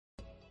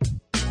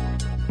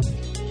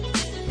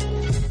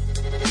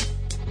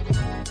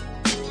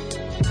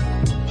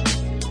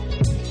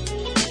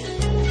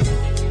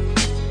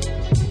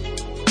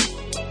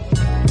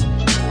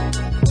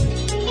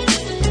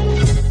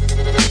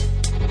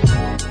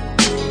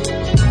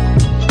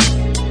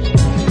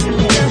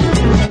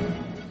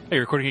Are you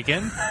recording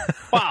again?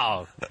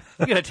 Wow.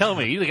 You got to tell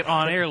me. You like an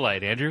on-air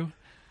light, Andrew.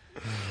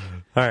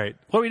 All right.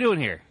 What are we doing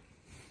here?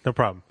 No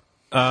problem.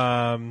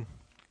 Welcome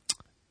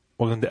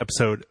to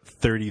episode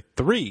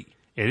 33.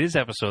 It is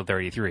episode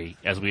 33,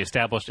 as we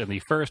established in the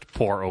first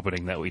pour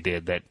opening that we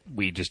did that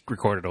we just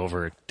recorded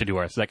over to do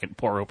our second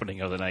pour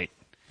opening of the night.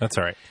 That's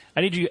all right.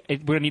 We're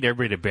going to need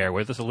everybody to bear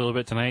with us a little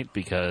bit tonight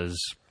because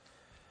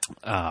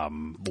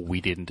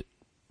we didn't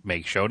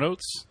make show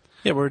notes.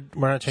 Yeah, we're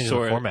not changing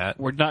the format.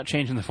 We're not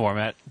changing the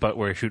format, but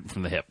we're shooting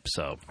from the hip.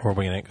 So we're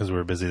winging it because we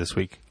were busy this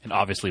week. And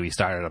obviously, we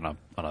started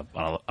on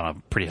a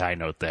pretty high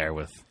note there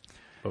with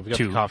we got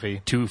the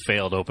coffee, two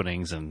failed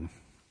openings, and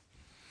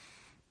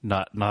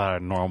not our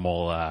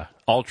normal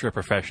ultra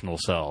professional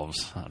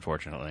selves.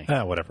 Unfortunately,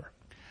 whatever.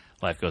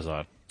 Life goes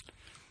on.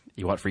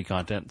 You want free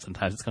content?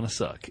 Sometimes it's going to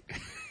suck.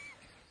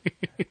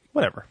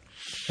 Whatever.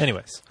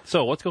 Anyways,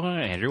 so what's going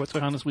on, Andrew? What's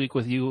going on this week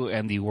with you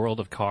and the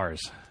world of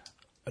cars?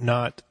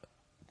 Not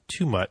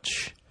too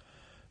much.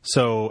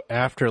 So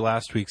after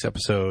last week's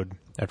episode,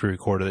 after we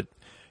recorded it,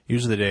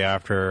 usually the day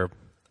after,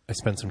 I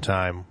spent some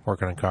time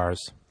working on cars.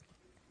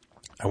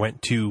 I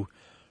went to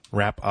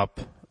wrap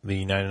up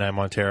the 99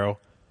 Montero,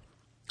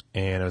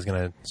 and I was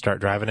going to start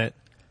driving it.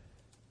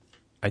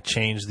 I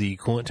changed the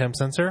coolant temp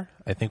sensor.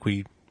 I think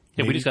we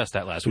discussed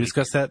that last week. We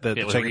discussed that.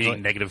 It was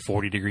reading negative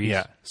 40 degrees.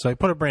 Yeah. So I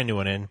put a brand new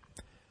one in,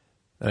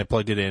 and I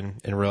plugged it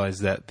in and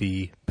realized that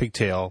the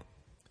pigtail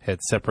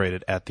had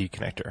separated at the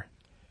connector,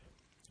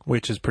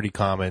 which is pretty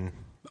common.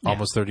 Yeah.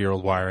 Almost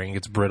 30-year-old wiring.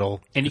 It's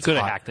brittle. And you could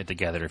have hacked it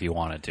together if you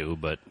wanted to,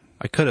 but...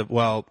 I could have.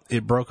 Well,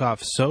 it broke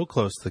off so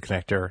close to the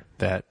connector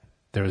that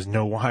there was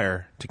no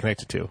wire to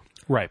connect it to.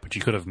 Right, but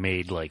you could have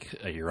made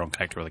your own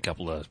connector with a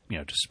couple of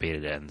just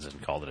spaded ends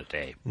and called it a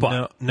day.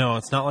 But no,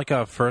 it's not like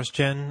a first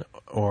gen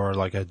or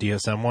like a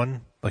DSM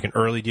one, like an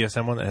early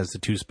DSM one that has the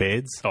two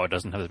spades. Oh, it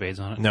doesn't have the spades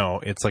on it? No,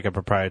 it's like a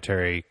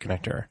proprietary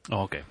connector.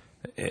 Oh, okay.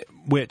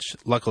 Which,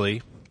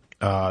 luckily,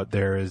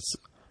 there is...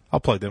 I'll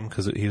plug them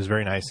because he was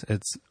very nice.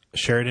 It's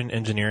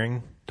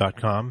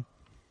SheridanEngineering.com.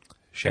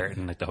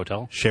 Sheridan, like the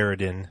hotel?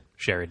 Sheridan.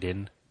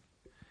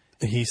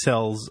 He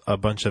sells a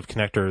bunch of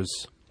connectors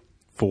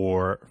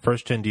for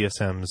first-gen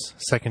DSMs,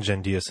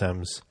 second-gen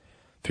DSMs,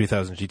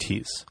 3000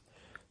 GTs.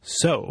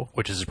 So...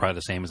 Which is probably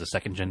the same as a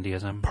second-gen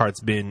DSM? Parts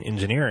Bin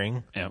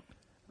Engineering. Yep.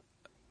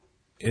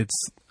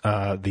 It's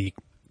the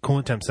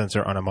coolant temp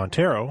sensor on a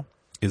Montero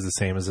is the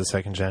same as a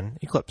second-gen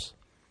Eclipse.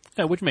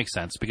 Yeah, which makes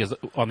sense, because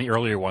on the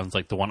earlier ones,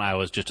 like the one I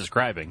was just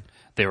describing,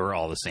 they were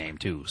all the same,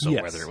 too. So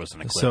yes. whether it was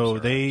an Eclipse so or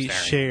they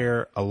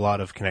share a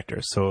lot of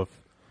connectors. So if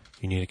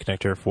you need a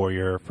connector for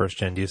your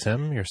first-gen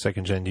DSM, your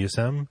second-gen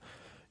DSM,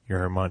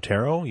 your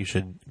Montero, you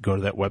should go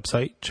to that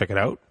website, check it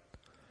out.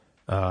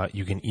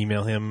 You can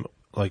email him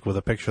with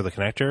a picture of the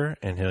connector,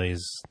 and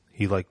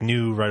he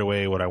knew right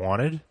away what I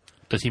wanted.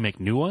 Does he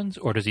make new ones,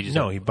 or does he just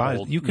he buys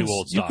old, you can new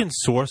old stock? You can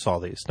source all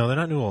these. No, they're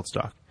not new old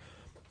stock.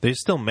 They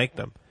still make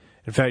them.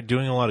 In fact,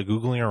 doing a lot of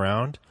Googling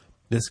around,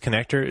 this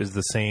connector is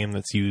the same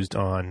that's used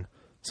on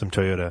some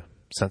Toyota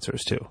sensors,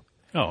 too.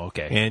 Oh,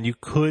 okay. And you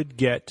could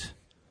get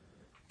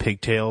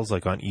pigtails,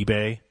 on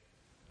eBay.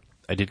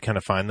 I did kind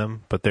of find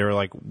them, but they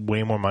were,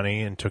 way more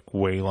money and took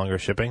way longer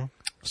shipping.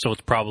 So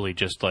it's probably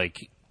just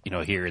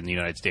here in the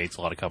United States,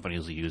 a lot of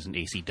companies will use an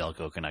AC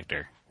Delco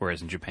connector,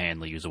 whereas in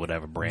Japan, they'll use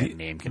whatever brand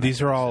name connector.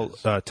 These are all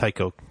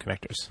Tyco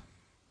connectors.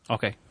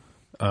 Okay.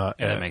 Yeah,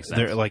 that makes sense.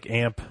 They're like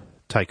AMP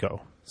Tyco.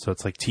 So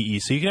it's like TE.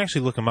 So you can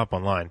actually look them up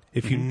online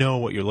if you know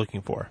what you're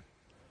looking for.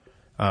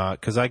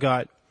 Because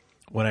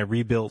when I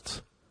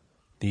rebuilt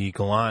the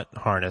Galant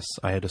harness,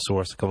 I had to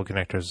source a couple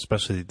connectors,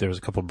 especially there was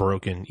a couple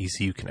broken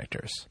ECU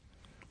connectors.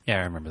 Yeah,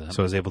 I remember that.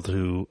 So I was able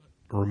to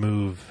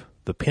remove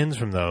the pins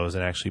from those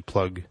and actually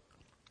plug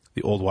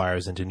the old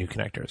wires into new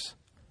connectors.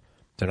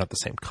 They're not the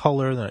same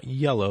color. They're not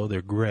yellow.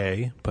 They're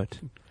gray, but...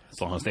 As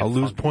long as I'll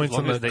lose points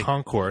on the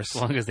concourse.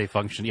 As long as they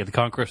function. Yeah, the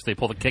concourse, they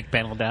pull the kick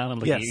panel down and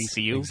look at the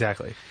ECU.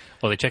 Exactly.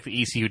 Well, they check the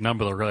ECU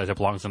number, they'll realize it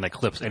belongs on that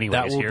clips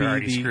anyways.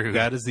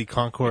 That is the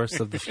concourse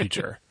of the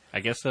future. I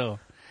guess so.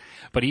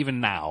 But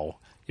even now,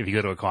 if you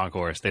go to a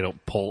concourse, they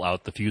don't pull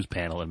out the fuse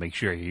panel and make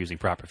sure you're using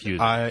proper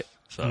fuses.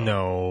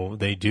 No,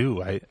 they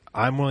do.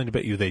 I'm willing to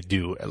bet you they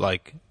do.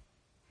 Like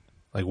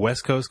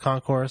West Coast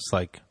concourse,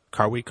 like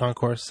Car Week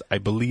concourse, I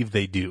believe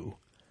they do.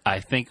 I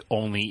think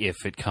only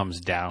if it comes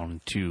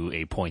down to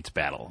a points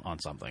battle on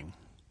something,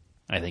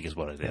 I think is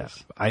what it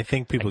is. I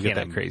think people get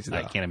that crazy, though.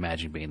 I can't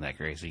imagine being that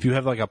crazy. If you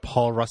have a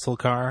Paul Russell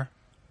car.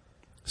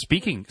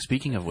 Speaking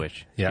of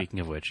which, I've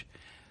been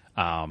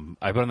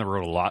on the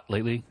road a lot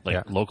lately,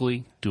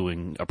 locally,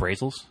 doing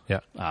appraisals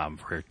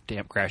for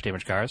crash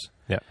damaged cars.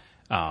 Yeah.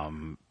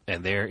 And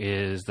there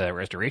is the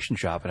restoration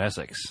shop in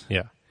Essex.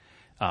 Yeah.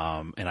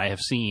 And I have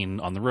seen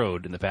on the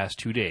road in the past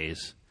 2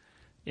 days,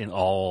 in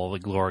all the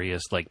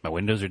glorious, my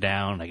windows are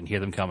down, I can hear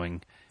them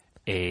coming,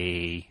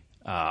 a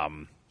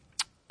 300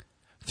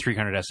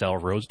 SL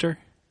Roadster.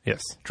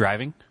 Yes.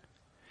 Driving.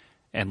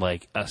 And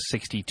a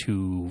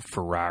 62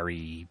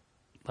 Ferrari,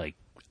 I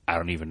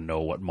don't even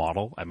know what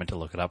model. I meant to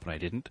look it up and I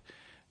didn't.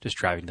 just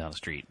driving down the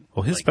street.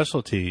 Well, his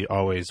specialty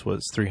always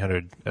was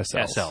 300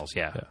 SLs. SLs,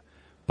 yeah.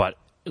 But,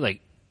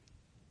 like,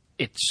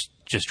 it's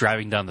just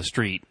driving down the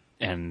street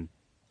and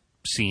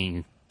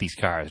seeing these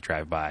cars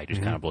drive by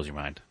just kind of blows your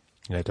mind.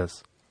 Yeah, it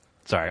does.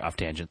 Sorry, off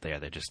tangent there.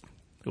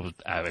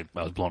 I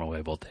was blown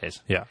away both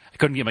days. Yeah. I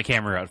couldn't get my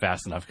camera out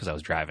fast enough because I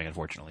was driving,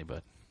 unfortunately,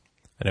 but...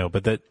 I know,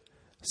 but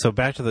so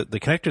back to the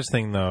connectors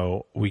thing,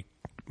 though, we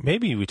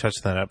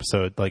touched on that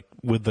episode, like,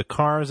 with the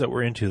cars that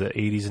we're into, the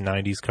 80s and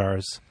 90s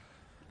cars,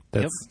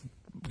 that's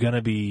going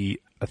to be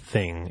a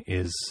thing,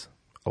 is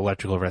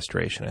electrical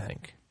restoration, I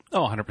think.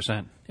 Oh,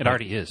 100%. It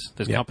already is.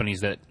 There's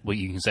companies that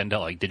you can send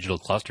out, like, digital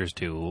clusters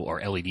to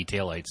or LED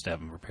taillights to have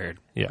them repaired.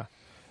 Yeah.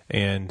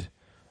 And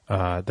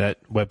that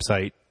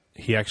website,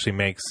 he actually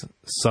makes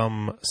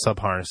some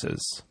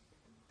sub-harnesses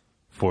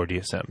for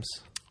DSMs.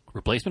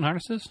 Replacement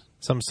harnesses?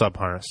 Some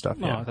sub-harness stuff,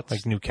 that's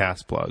like new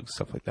cast plugs,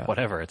 stuff like that.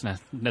 Whatever. It's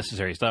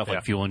necessary stuff,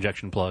 like fuel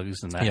injection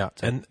plugs and that. Yeah,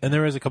 and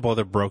there is a couple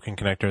other broken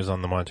connectors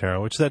on the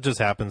Montero, which that just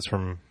happens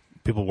from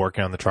people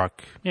working on the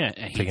truck. Yeah,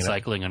 and heat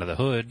cycling under the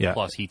hood,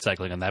 plus heat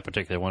cycling on that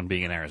particular one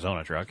being an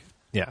Arizona truck.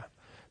 Yeah.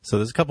 So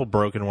there's a couple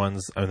broken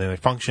ones. I mean, they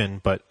function,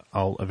 but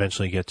I'll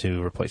eventually get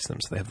to replace them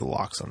so they have the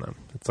locks on them.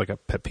 It's like a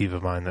pet peeve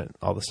of mine that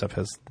all the stuff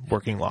has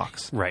working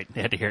locks. Right.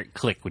 You had to hear it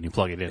click when you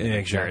plug it in.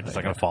 Make sure it's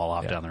not going to fall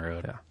off down the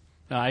road. Yeah.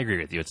 No, I agree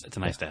with you. It's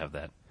nice to have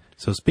that.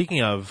 So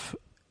speaking of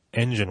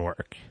engine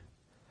work,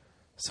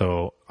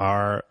 so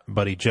our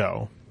buddy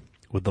Joe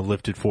with the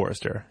lifted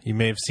Forester, you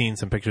may have seen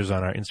some pictures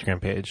on our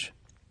Instagram page.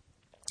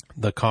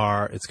 The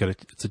car, it's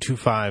a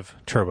 2.5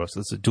 turbo, so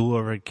it's a dual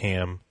overhead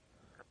cam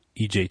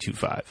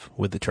EJ25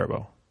 with the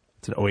turbo.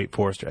 It's an 08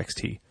 Forester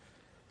XT.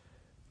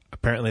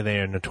 Apparently they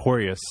are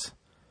notorious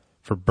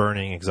for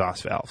burning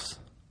exhaust valves.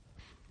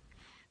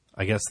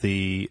 I guess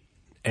the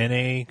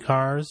NA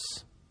cars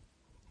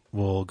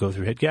will go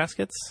through head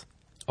gaskets.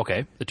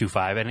 Okay, the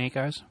 2.5 NA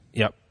cars?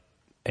 Yep.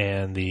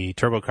 And the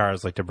turbo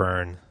cars like to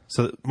burn.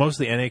 So most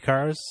of the NA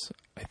cars,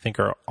 I think,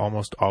 are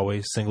almost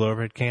always single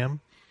overhead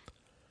cam.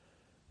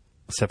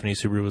 Stephanie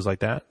Subaru was like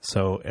that.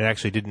 So it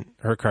actually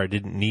her car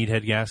didn't need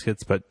head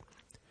gaskets, but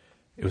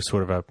it was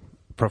sort of a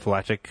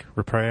prophylactic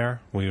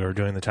repair. We were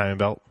doing the timing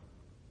belt.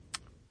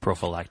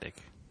 Prophylactic?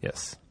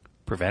 Yes.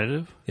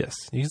 Preventative? Yes.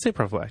 You can say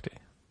prophylactic.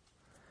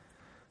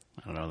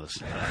 I don't know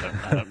this.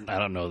 I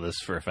don't know this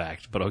for a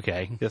fact, but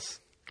okay.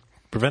 Yes.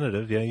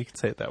 Preventative, yeah, you can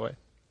say it that way.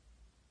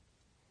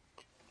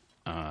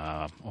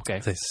 Okay.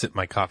 As I sip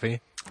my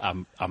coffee.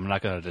 I'm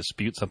not going to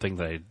dispute something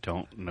that I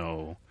don't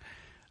know.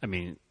 I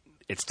mean,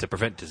 it's to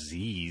prevent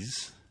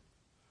disease.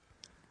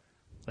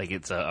 Like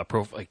it's a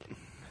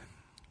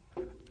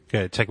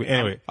Okay, check me.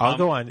 Anyway, I'll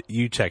go on.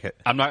 You check it.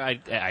 I'm not.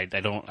 I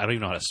don't even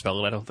know how to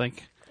spell it. I don't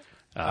think.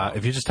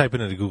 If you just type it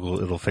into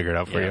Google, it'll figure it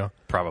out for you.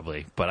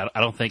 Probably, but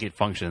I don't think it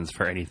functions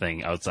for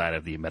anything outside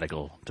of the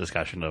medical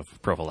discussion of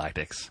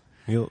prophylactics.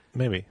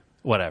 Maybe.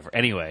 Whatever.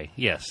 Anyway,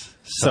 yes.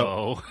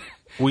 So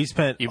we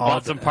spent. You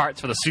bought some parts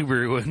for the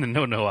Subaru in the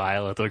no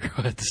aisle at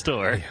the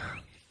store.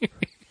 Yeah.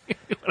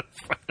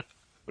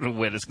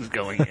 Where this is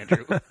going,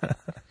 Andrew?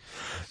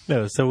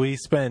 No, so we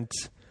spent.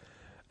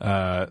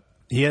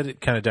 He had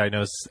it kind of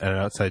diagnosed at an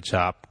outside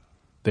shop.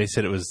 They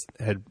said it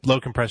had low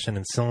compression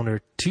in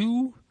cylinder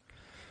 2.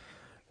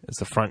 It's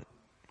the front.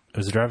 It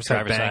was a driver's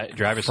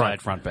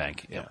side front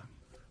bank. Yeah.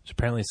 Which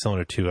apparently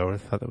cylinder 2. I would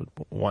have thought that was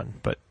 1,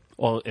 but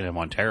in a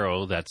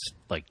Montero, that's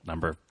like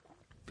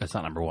that's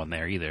not number 1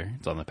 there either.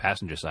 It's on the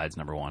passenger side. It's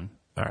number 1.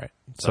 All right.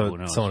 So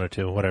cylinder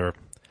 2, whatever.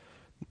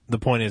 The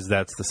point is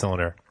that's the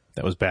cylinder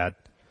that was bad.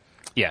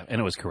 Yeah, and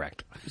it was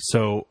correct.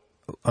 So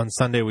on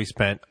Sunday we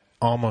spent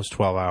almost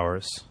 12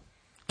 hours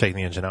taking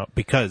the engine out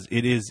because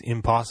it is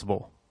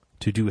impossible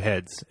to do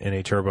heads in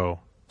a turbo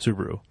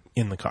Subaru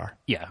in the car.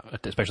 Yeah,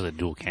 especially a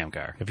dual cam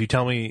car. If you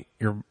tell me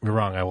you're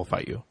wrong, I will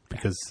fight you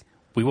because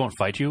we won't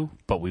fight you,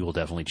 but we will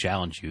definitely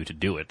challenge you to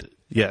do it.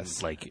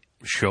 Yes, like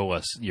show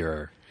us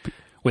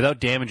without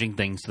damaging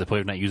things to the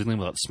point of not using them,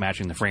 without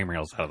smashing the frame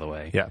rails out of the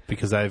way. Yeah,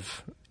 because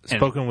I've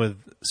spoken with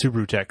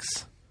Subaru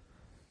techs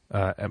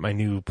at my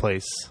new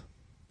place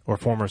or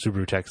former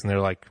Subaru techs, and they're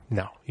like,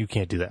 "No, you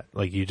can't do that.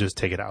 Like, you just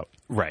take it out."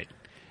 Right.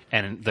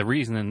 And the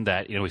reason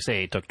that we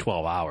say it took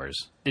 12 hours,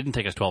 it didn't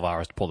take us 12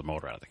 hours to pull the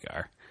motor out of the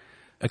car.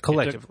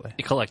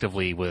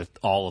 Collectively, with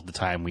all of the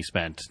time we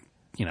spent,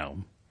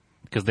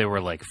 because there were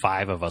like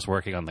 5 of us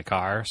working on the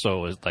car, so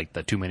it was like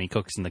the too many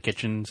cooks in the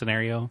kitchen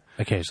scenario.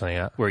 Occasionally,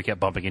 yeah. Where we kept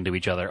bumping into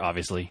each other,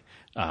 obviously.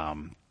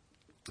 And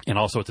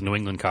also it's a New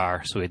England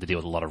car, so we had to deal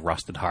with a lot of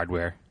rusted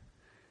hardware.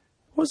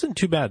 Wasn't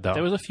too bad, though.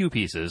 There was a few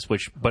pieces,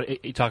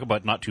 but you talk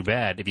about not too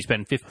bad. If you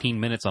spend 15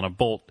 minutes on a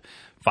bolt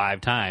 5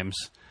 times...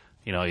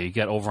 you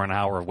get over an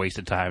hour of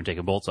wasted time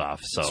taking bolts off.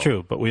 So it's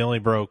true, but we only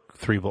broke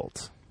 3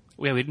 bolts.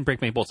 Yeah, we didn't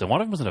break many bolts, and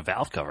one of them was in a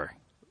valve cover.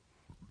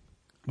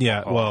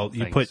 Yeah,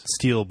 you put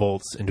steel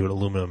bolts into an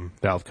aluminum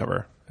valve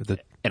cover.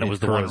 And it was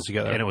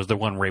the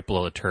one right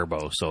below the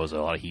turbo, so there was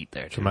a lot of heat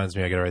there, too. Reminds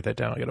me, I got to write that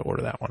down. I got to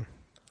order that one.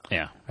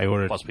 Yeah.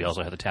 Plus, we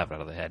also had to tap it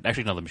out of the head.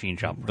 Actually, no, the machine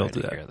shop built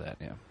care of that,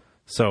 yeah.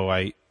 So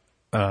we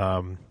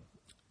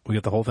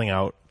got the whole thing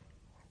out.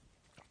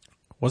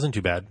 Wasn't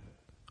too bad.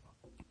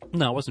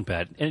 No, it wasn't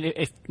bad. And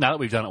if now that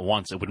we've done it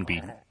once, it wouldn't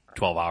be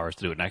 12 hours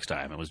to do it next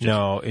time. It was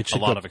just a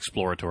lot of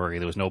exploratory.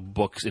 There was no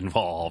books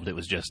involved. It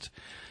was just,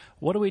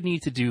 what do we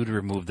need to do to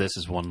remove this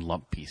as one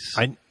lump piece?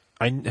 I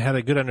had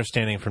a good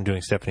understanding from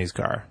doing Stephanie's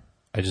car.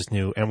 I just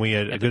knew, and we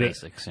had a good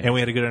basics, and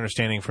we had a good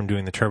understanding from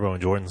doing the turbo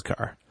in Jordan's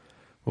car,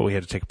 what we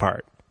had to take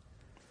apart.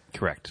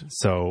 Correct.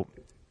 So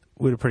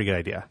we had a pretty good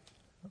idea.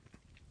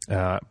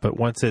 But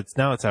once it's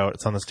out,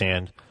 it's on the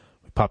stand.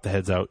 We pop the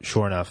heads out.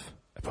 Sure enough,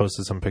 I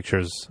posted some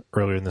pictures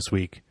earlier in this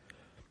week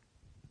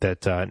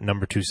that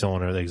number 2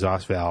 cylinder, the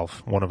exhaust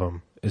valve, one of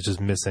them is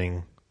just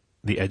missing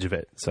the edge of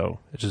it, so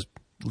it's just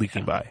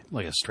leaking by,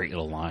 like a straight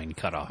little line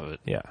cut off of it.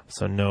 Yeah,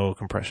 so no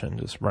compression,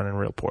 just running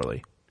real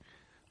poorly.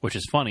 Which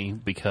is funny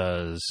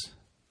because,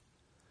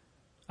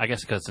 I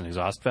guess because it's an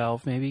exhaust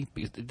valve, maybe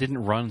because it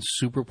didn't run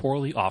super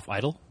poorly off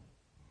idle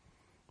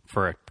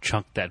for a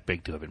chunk that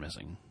big to have been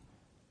missing.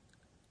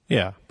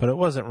 Yeah, but it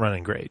wasn't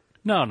running great.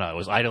 No, it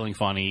was idling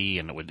funny,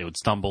 and it would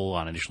stumble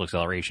on initial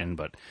acceleration,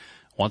 but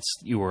once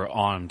you were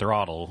on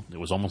throttle, it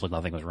was almost like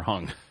nothing was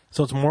wrong.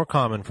 So it's more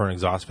common for an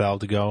exhaust valve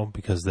to go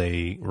because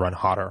they run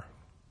hotter.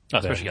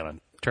 Especially on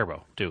a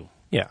turbo, too.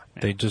 Yeah,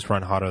 they just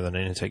run hotter than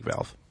an intake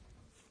valve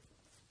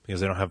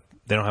because they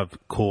don't have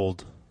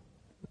cold,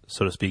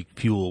 so to speak,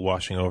 fuel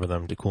washing over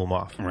them to cool them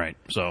off. Right.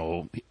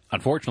 So,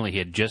 unfortunately, he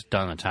had just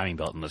done a timing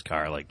belt in this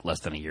car like less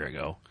than a year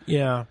ago.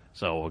 Yeah.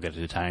 So we'll get to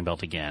do timing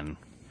belt again.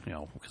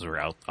 Because we're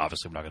out.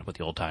 Obviously, we're not going to put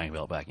the old timing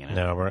belt back in it.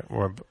 No,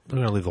 we're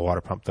going to leave the water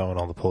pump though and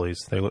all the pulleys.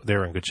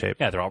 They're in good shape.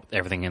 Yeah,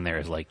 everything in there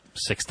is like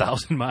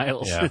 6,000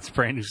 miles. Yeah. It's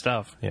brand new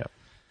stuff. Yeah.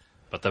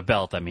 But the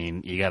belt, I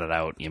mean, you got it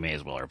out. You may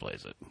as well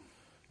replace it.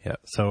 Yeah.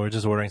 So we're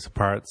just ordering some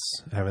parts,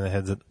 having the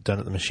heads done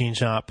at the machine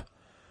shop.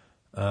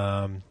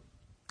 Because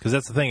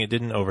that's the thing, it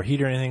didn't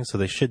overheat or anything, so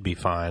they should be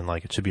fine.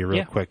 Like it should be a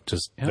real quick,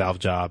 just valve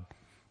job.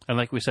 And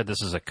like we said,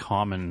 this is a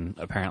common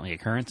apparently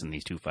occurrence in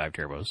these 2.5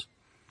 turbos.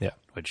 Yeah.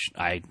 Which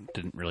I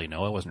didn't really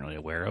know. I wasn't really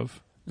aware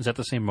of. Is that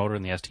the same motor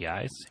in the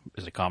STIs?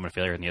 Is it a common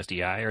failure in the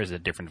STI, or is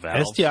it different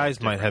valves?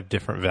 STIs might have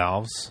different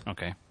valves.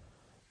 Okay.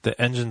 The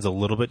engine's a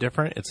little bit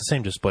different. It's the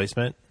same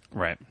displacement.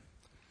 Right.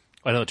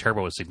 I know the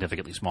turbo is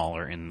significantly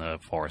smaller in the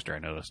Forester, I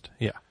noticed.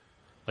 Yeah.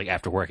 Like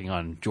after working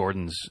on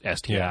Jordan's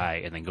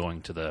STI and then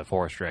going to the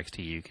Forester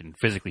XT, you can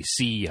physically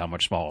see how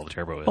much smaller the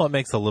turbo is. Well, it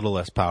makes a little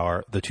less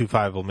power. The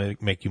 2.5 will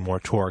make you more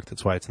torque.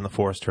 That's why it's in the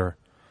Forester.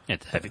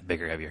 It's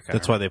bigger, heavier car.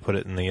 That's why they put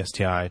it in the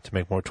STI, to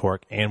make more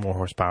torque and more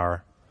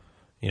horsepower.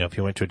 If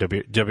you went to a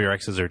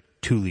WRXs are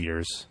 2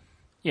 liters.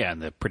 Yeah,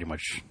 and they're pretty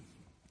much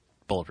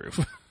bulletproof.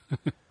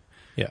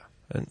 Yeah.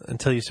 And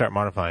until you start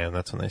modifying them,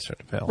 that's when they start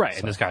to fail. Right,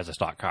 and this car's a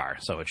stock car,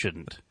 so it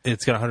shouldn't.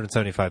 It's got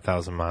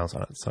 175,000 miles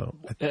on it, so.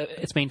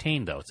 It's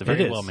maintained, though. It's a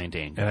very well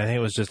maintained car. And I think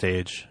it was just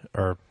age,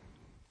 or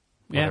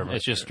whatever. Yeah,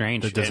 it's just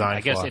strange. The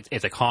design flaw. I guess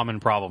it's a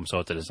common problem, so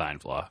it's a design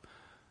flaw.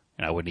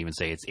 And I wouldn't even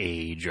say it's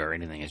age or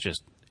anything. It's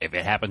just, if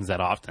it happens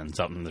that often,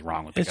 something's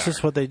wrong with the car. It's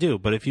just what they do.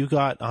 But if you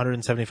got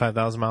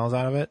 175,000 miles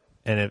out of it,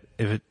 and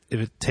if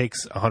it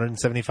takes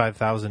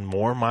 175,000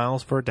 more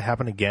miles for it to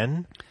happen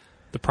again.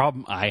 The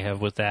problem I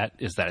have with that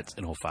is that it's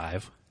an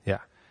 05. Yeah.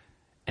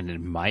 And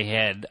in my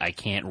head, I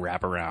can't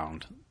wrap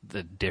around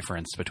the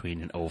difference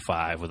between an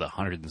 05 with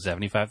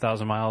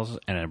 175,000 miles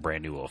and a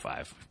brand new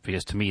 05.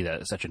 Because to me,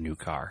 that is such a new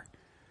car.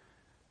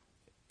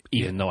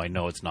 Even though I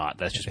know it's not.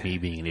 That's just me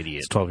being an idiot.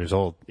 It's 12 years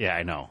old. Yeah,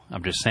 I know.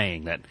 I'm just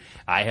saying that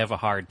I have a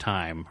hard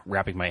time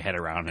wrapping my head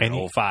around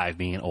an 05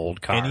 being an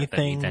old car that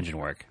needs engine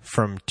work.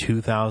 From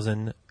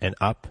 2000 and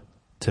up,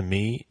 to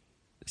me,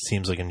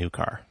 seems like a new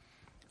car.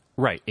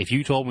 Right. If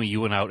you told me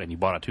you went out and you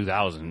bought a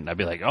 2000, I'd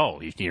be like,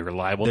 oh, you need a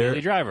reliable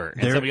daily driver.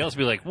 And somebody else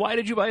would be like, why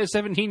did you buy a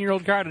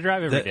 17-year-old car to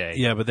drive every day?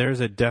 Yeah, but there's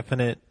a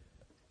definite...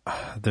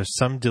 there's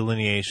some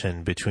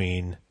delineation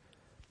between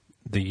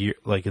the year,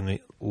 like in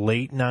the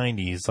late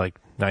 90s, like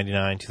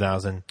 99,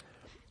 2000,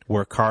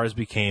 where cars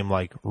became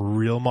like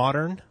real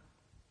modern.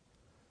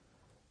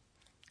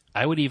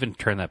 I would even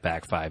turn that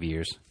back 5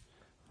 years,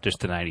 just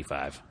to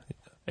 95.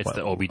 It's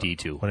the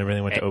OBD2. When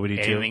everything went to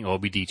OBD2? Anything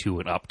OBD2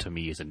 and up to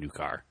me is a new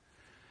car.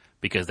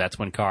 Because that's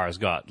when cars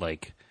got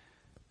like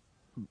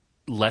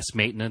less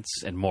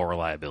maintenance and more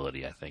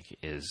reliability, I think,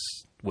 is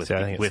with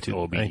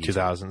OBD2. I think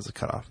 2000 is the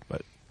cutoff,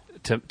 but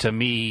to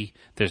me,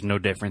 there's no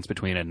difference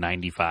between a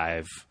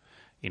 95,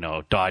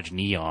 Dodge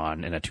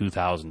Neon and a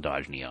 2000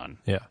 Dodge Neon.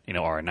 Yeah.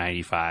 Or a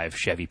 95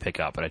 Chevy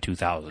pickup and a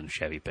 2000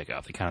 Chevy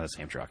pickup. They're kind of the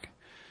same truck.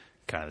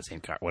 Kind of the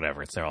same car,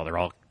 whatever. They're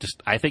all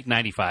just, I think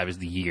 95 is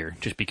the year,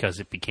 just because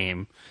it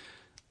became,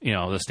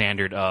 the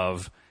standard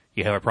of,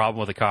 you have a problem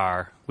with a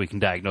car, we can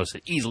diagnose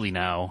it easily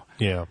now.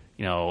 Yeah.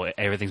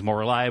 Everything's more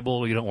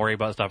reliable, you don't worry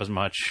about stuff as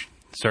much.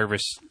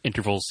 Service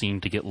intervals seem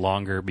to get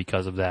longer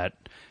because of that.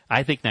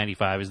 I think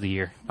 95 is the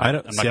year. I'm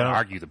not going to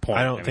argue the point.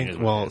 I don't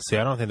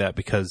think that,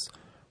 because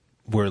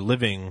we're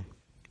living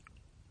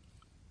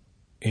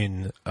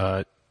in,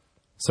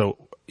 so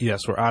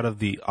yes, we're out of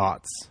the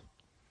aughts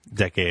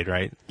decade,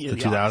 right? Yeah, the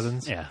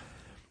 2000s? Yeah.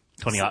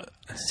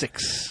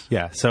 2006.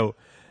 Yeah. So,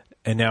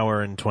 and now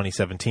we're in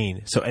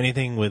 2017. So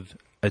anything with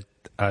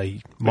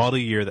a model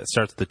year that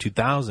starts with the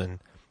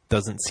 2000,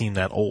 doesn't seem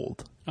that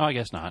old. Oh, I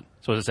guess not.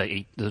 So is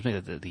it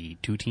the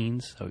two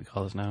teens? How we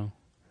call this now?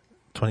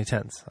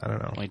 2010s. I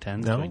don't know.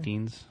 2010s, No?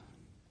 20-teens?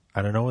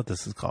 I don't know what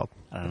this is called.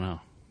 I don't know.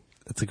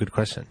 That's a good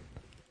question.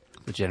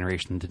 The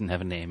generation didn't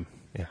have a name.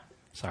 Yeah.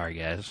 Sorry,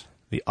 guys.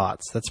 The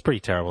aughts. That's pretty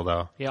terrible,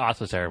 though. Yeah, Aughts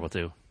was terrible,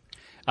 too.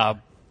 I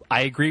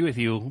agree with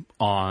you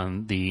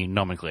on the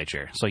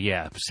nomenclature. So,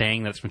 yeah,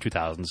 saying that's from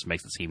 2000s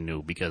makes it seem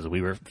new because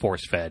we were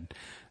force-fed,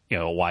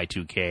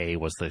 Y2K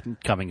was the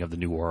coming of the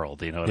new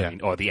world, you know what I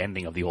mean? Or the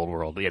ending of the old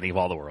world, the ending of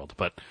all the world.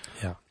 But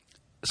Yeah.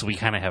 so we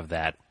kind of have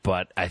that.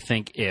 But I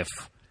think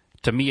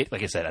to me,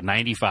 like I said, a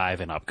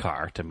 95 and up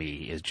car, to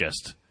me, is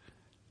just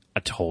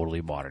a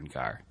totally modern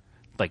car.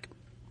 Like,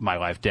 my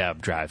wife,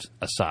 Deb, drives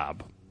a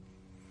Saab.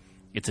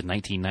 It's a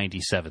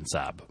 1997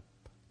 Saab.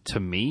 To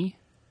me,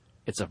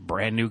 it's a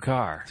brand new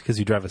car. Because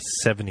you drive a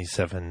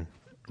 77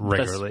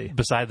 regularly. That's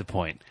beside the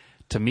point.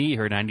 To me,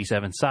 her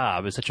 97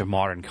 Saab is such a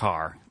modern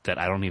car that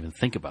I don't even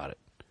think about it.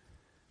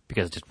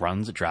 Because it just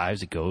runs, it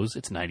drives, it goes,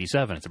 it's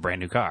 97. It's a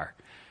brand new car.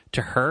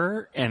 To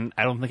her, and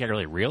I don't think I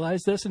really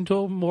realized this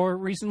until more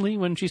recently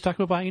when she's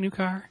talking about buying a new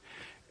car,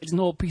 it's an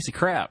old piece of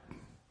crap.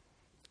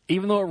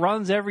 Even though it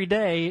runs every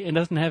day and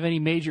doesn't have any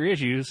major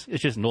issues,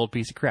 it's just an old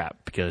piece of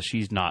crap because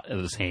she's not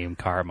of the same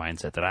car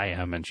mindset that I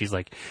am. And she's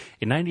like,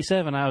 in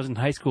 97, I was in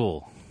high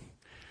school.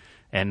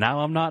 And now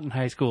I'm not in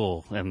high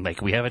school. And,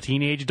 like, we have a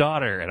teenage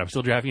daughter, and I'm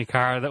still driving a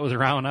car that was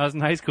around when I was in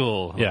high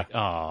school. I'm Yeah. like,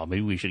 oh,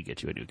 maybe we should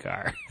get you a new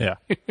car. Yeah.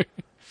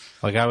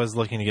 Like, I was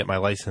looking to get my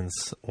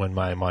license when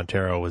my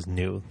Montero was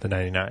new, the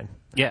 99.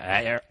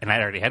 Yeah, and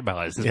I already had my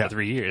license for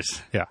 3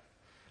 years. Yeah.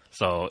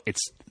 So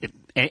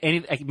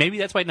maybe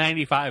that's why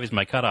 95 is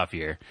my cutoff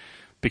year.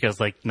 Because,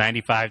 like,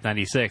 95,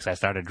 96, I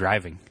started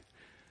driving.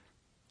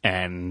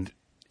 And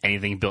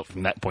anything built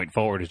from that point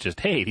forward is just,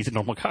 hey, these are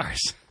normal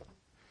cars.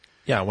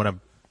 Yeah,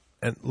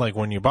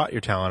 when you bought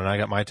your Talon and I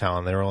got my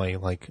Talon, they were only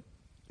like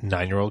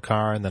 9-year-old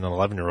car and then an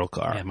 11-year-old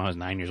car. Yeah, I was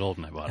 9 years old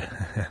when I bought it.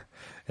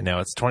 And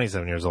now it's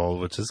 27 years old,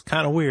 which is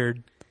kind of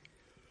weird.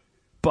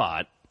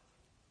 But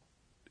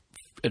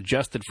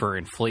adjusted for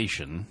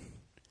inflation,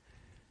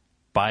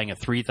 buying a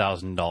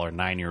 $3,000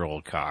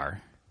 9-year-old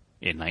car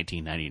in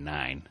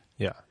 1999,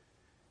 Yeah.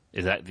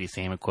 is that the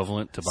same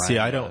equivalent to buying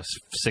a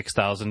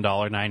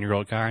 $6,000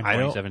 9-year-old car in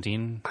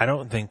 2017? I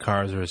don't think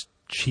cars are as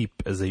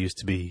cheap as they used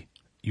to be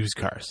used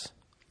cars.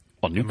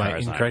 Well, new Am cars I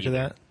incorrect aren't to either.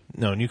 that?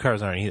 No, new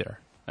cars aren't either.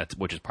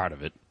 Which is part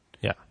of it.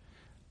 Yeah.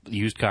 The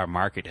used car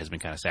market has been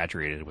kind of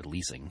saturated with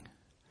leasing.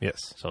 Yes.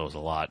 So there's a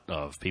lot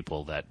of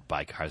people that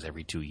buy cars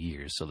every 2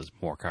 years. So there's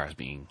more cars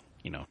being,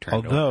 turned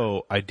over.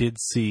 Although I did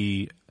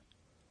see,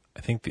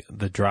 I think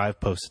the Drive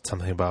posted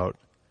something about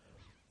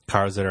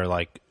cars that are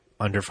like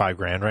under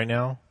 $5,000 right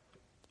now.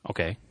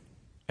 Okay.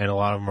 And a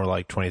lot of them are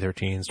like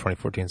 2013s,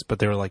 2014s, but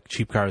they were like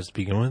cheap cars to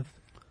begin with.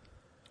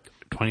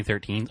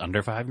 2013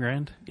 under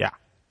 $5,000? Yeah.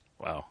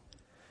 Wow.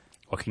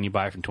 What can you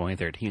buy from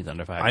 2013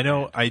 under $5,000? I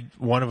know.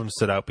 One of them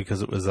stood out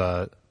because it was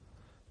a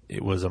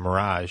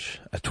Mirage,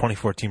 a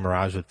 2014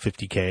 Mirage with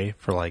 50K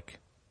for like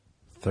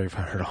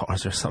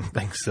 $3,500 or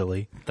something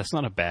silly. That's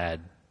not a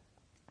bad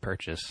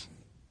purchase.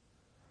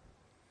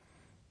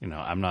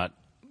 I'm not,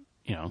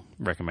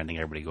 recommending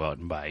everybody go out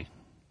and buy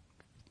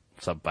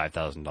sub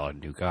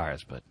 $5,000 new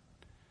cars, but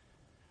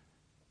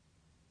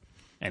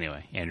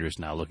anyway, Andrew's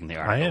now looking the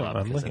article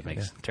up because it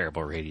makes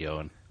terrible radio,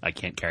 and I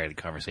can't carry the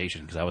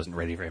conversation because I wasn't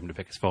ready for him to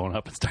pick his phone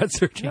up and start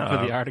searching for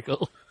the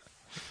article.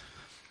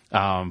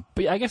 But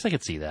yeah, I guess I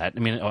could see that. I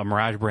mean, a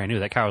Mirage brand new,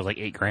 that car was like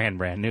 $8,000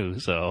 brand new,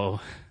 so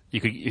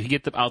you could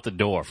get them out the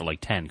door for like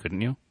 10,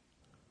 couldn't you?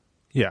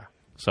 Yeah.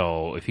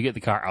 So if you get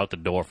the car out the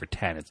door for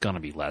 10, it's going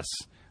to be less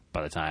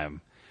by the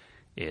time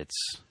it's,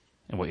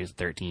 and what is it,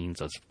 13,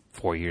 so it's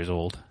 4 years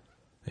old.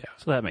 Yeah.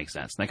 So that makes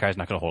sense. And that car's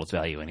not going to hold its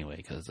value anyway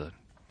because it's a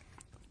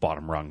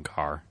bottom rung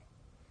car.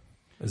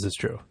 Is this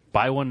true?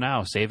 Buy one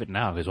now, save it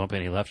now because there won't be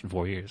any left in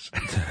 4 years.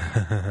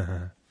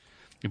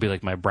 It'd be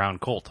like my brown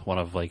Colt, one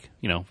of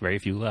very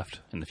few left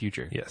in the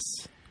future. Yes.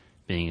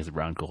 Being as the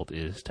brown Colt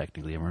is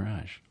technically a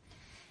Mirage.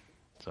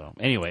 So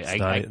anyway,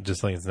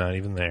 it's not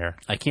even there.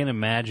 I can't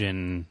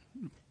imagine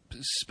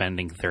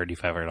spending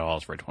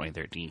 $3,500 for a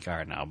 2013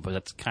 car now, but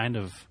that's kind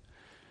of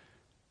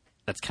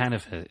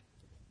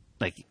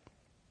like,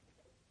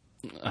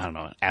 I don't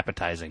know,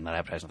 appetizing, not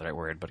appetizing the right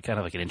word, but kind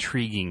of like an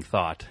intriguing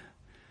thought.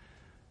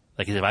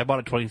 Like, if I bought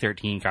a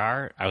 2013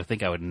 car, I would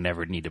think I would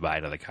never need to buy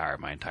another car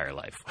in my entire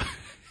life.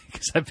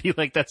 Because I'd be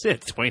like, that's it,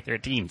 it's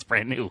 2013, it's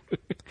brand new.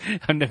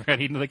 I'm never going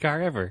to need another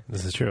car ever.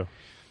 This is true.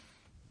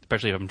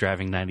 Especially if I'm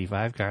driving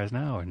 95 cars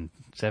now and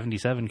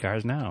 77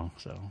 cars now.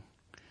 So, all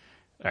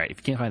right, if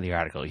you can't find the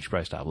article, you should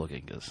probably stop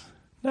looking because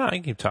No, I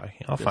can keep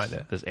talking. I'll find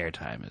it. This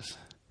airtime is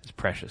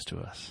precious to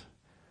us.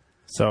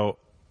 So,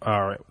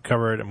 all right,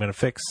 covered. I'm going to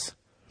fix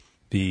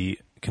the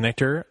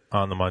connector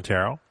on the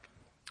Montero.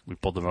 We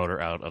pulled the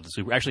motor out of the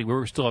Subaru. Actually, we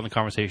were still on the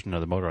conversation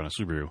of the motor on the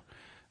Subaru.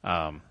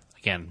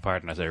 Again,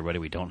 pardon us, everybody.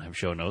 We don't have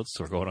show notes,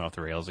 so we're going off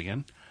the rails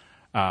again.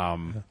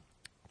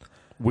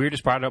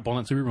 Weirdest part about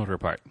pulling that Subaru motor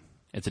apart.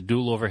 It's a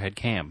dual overhead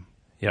cam.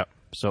 Yep.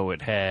 So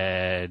it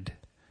had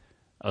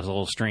it was a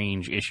little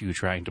strange issue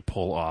trying to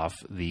pull off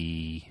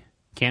the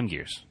cam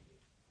gears.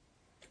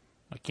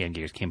 Not cam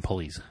gears, cam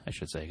pulleys, I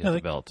should say, the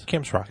belt.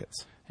 Cam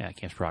sprockets. Yeah,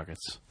 cam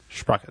sprockets.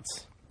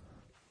 Sprockets.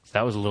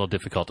 That was a little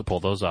difficult to pull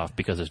those off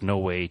because there's no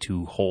way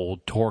to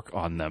hold torque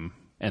on them,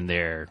 and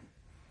they're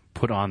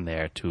put on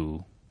there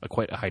to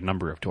quite a high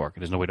number of torque.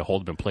 There's no way to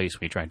hold them in place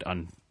when you're trying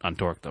to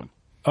untorque them.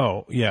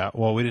 Oh, yeah.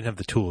 Well, we didn't have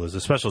the tool. There's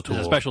a special tool.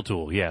 There's a special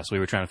tool, yes. We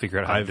were trying to figure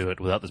out how to do it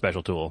without the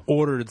special tool.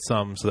 Ordered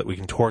some so that we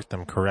can torque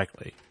them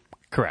correctly.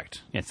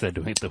 Correct. Instead of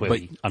doing it the way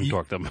we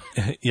untorque them.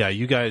 Yeah,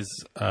 you guys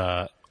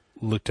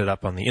looked it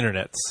up on the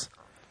internets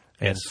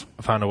and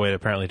found a way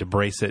apparently to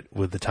brace it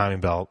with the timing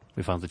belt.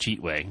 We found the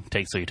cheat way.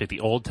 So you take the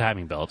old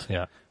timing belt,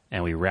 Yeah.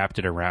 and we wrapped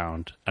it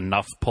around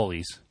enough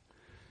pulleys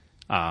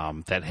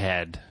that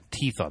had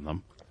teeth on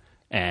them,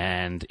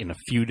 and in a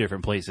few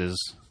different places,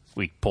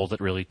 we pulled it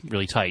really,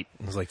 really tight.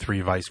 There's like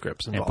 3 vice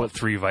grips involved. And put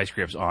 3 vice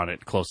grips on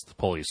it close to the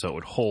pulleys, so it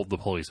would hold the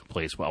pulleys in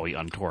place while we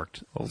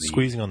untorqued.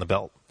 Squeezing on the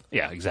belt.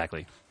 Yeah,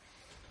 exactly.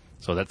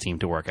 So that seemed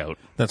to work out.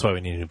 That's why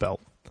we need a new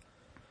belt.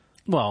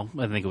 Well,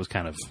 I think it was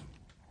kind of...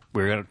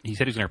 he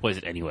said he was going to replace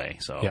it anyway,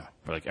 so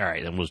we're like, all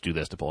right, then we'll just do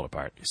this to pull it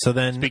apart. So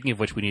then... Speaking of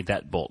which, we need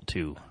that bolt,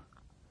 too.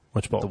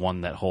 Which bolt? The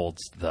one that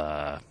holds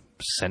the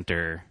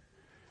center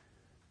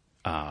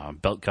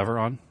belt cover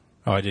on.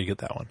 Oh, I did get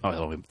that one. Oh,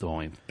 the one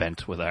we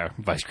bent with our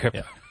vice grip.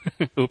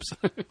 Yeah. Oops.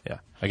 Yeah,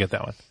 I get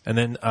that one. And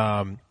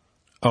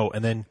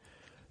then,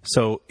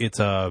 so it's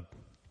a,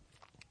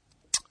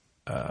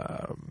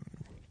 what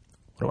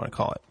do I want to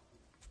call it?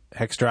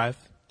 Hex drive?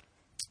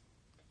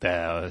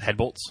 The head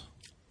bolts?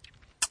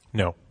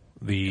 No,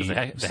 the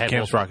head cam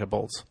bolts- sprocket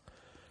bolts.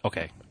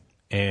 Okay.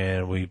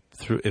 And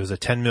it was a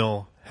 10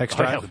 mil hex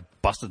drive. I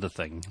busted the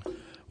thing.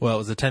 Well, it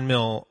was a 10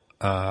 mil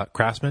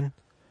Craftsman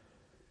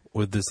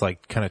with this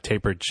like kind of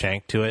tapered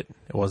shank to it.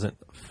 It wasn't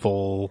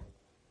full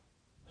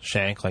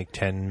shank, like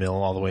 10 mil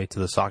all the way to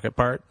the socket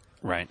part.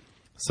 Right.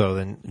 So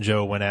then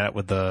Joe went at it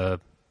with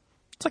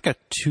it's like a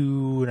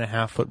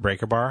 2.5 foot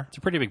breaker bar, It's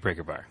a pretty big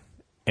breaker bar.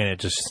 and it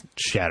just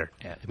shattered.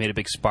 Yeah, it made a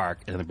big spark,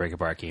 and then the breaker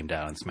bar came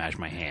down and smashed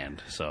my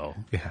hand. So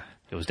Yeah.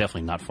 it was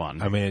definitely not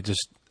fun. I mean, it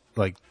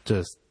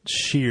just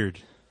sheared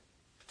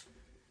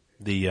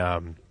the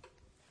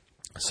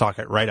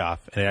socket right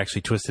off, and it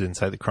actually twisted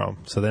inside the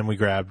chrome. So then we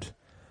grabbed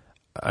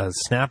a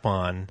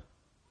Snap-on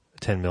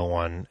 10 mil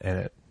one, and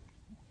it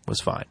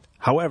was fine.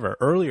 However,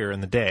 earlier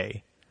in the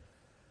day,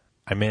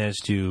 I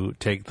managed to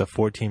take the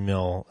 14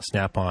 mil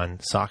Snap-on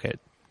socket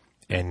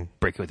and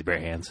Break it with your bare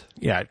hands.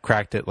 yeah, it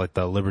cracked it like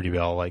the Liberty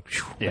Bell, like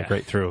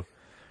right through.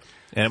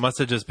 And it must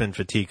have just been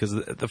fatigue because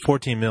the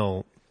 14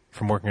 mil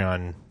from working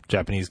on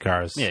Japanese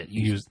cars,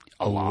 used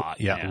a lot.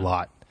 Yeah, a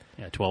lot.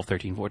 Yeah, 12,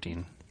 13,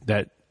 14.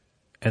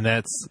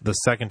 That's the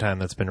second time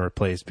that's been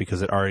replaced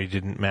because it already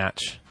didn't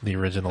match the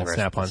original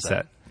Snap-on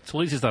set. So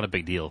at least it's not a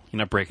big deal. You're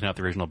not breaking out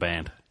the original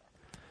band.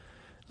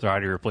 It's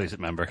already a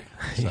replacement member.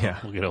 So Yeah.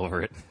 we'll get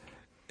over it.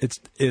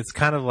 It's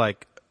kind of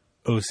like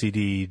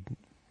OCD,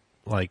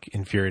 like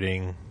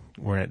infuriating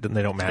where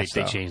they don't match.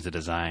 They changed the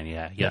design,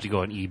 yeah. You have to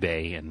go on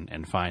eBay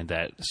and find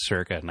that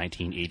circa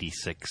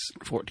 1986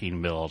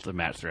 14 mil to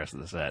match the rest of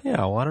the set. Yeah,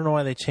 well, I don't know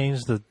why they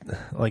changed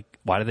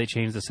Why did they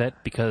change the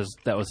set? Because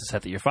that was the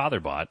set that your father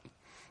bought,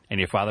 and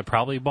your father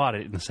probably bought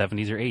it in the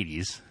 70s or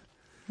 80s.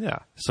 Yeah.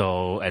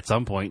 So at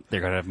some point,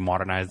 they're going to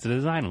modernize the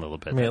design a little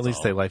bit. I mean, at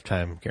least they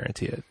lifetime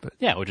guarantee it. But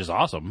yeah, which is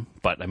awesome.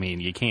 But, I mean,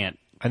 you can't...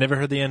 I never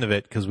heard the end of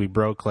it because we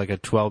broke like a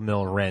 12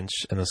 mil wrench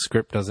and the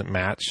script doesn't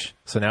match.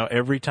 So now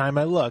every time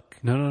I look...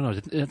 No.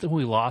 Isn't that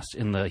we lost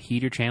in the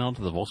heater channel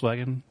to the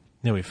Volkswagen?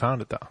 Yeah, we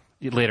found it though.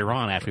 Later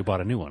on, after we bought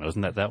a new one.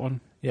 Wasn't that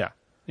one? Yeah.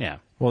 Yeah.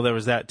 Well, there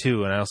was that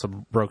too, and I also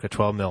broke a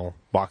 12 mil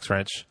box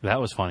wrench.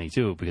 That was funny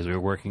too because we were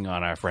working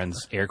on our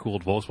friend's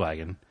air-cooled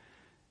Volkswagen.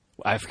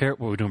 I forget,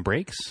 were we doing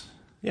brakes?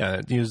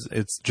 Yeah,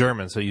 it's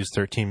German, so it used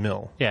 13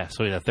 mil. Yeah,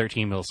 so we had a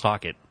 13 mil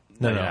socket.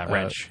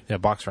 Wrench.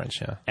 Box wrench,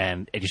 yeah.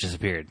 And it just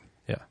disappeared.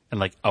 Yeah. And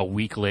like a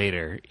week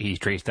later, he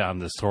traced down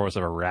the source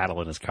of a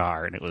rattle in his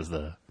car, and it was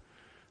the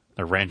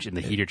wrench in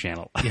the heater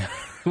channel. Yeah.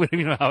 We don't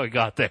even know how it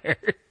got there.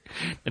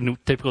 A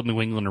typical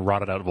New England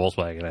rotted out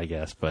Volkswagen, I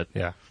guess. But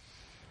yeah,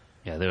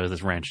 there was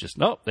this wrench.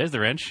 There's the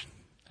wrench.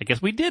 I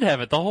guess we did have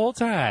it the whole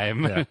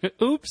time. Yeah.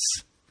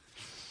 Oops.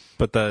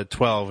 But the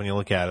 12, when you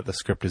look at it, the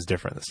script is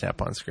different, the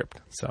Snap-on script.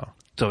 So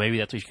maybe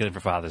that's what you should get in for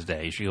Father's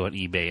Day. You should go on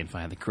eBay and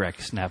find the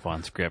correct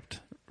Snap-on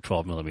script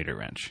 12 millimeter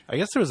wrench. I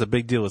guess there was a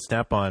big deal with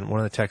Snap-on. One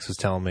of the techs was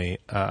telling me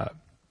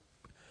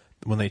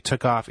when they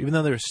took off, even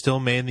though they were still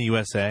made in the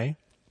USA,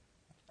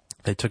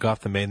 they took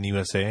off the made in the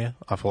USA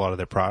off a lot of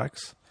their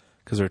products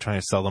because they were trying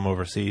to sell them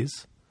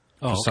overseas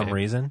for some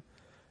reason.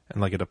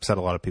 And like it upset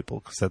a lot of people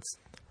because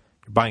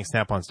you're buying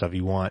Snap-on stuff,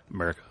 you want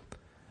America.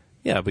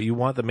 Yeah, but you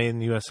want the made in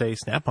the USA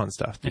Snap-on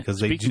stuff because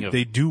they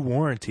do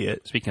warranty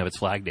it. Speaking of, it's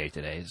Flag Day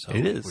today, so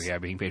it is. We are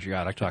being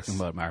patriotic, talking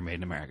about our made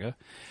in America.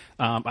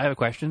 I have a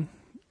question.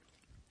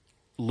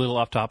 Little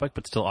off topic,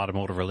 but still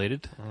automotive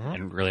related,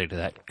 and related to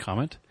that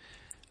comment.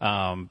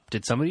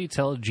 Did somebody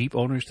tell Jeep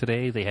owners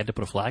today they had to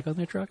put a flag on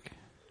their truck?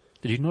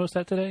 Did you notice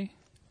that today?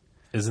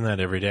 Isn't that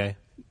every day?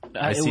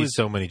 I see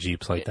so many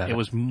Jeeps like that. It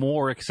was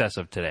more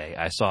excessive today.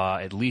 I saw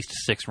at least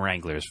 6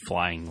 Wranglers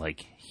flying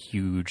like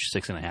huge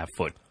 6.5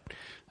 foot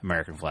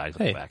American flags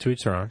on the back. To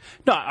each their own.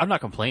 No, I'm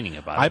not complaining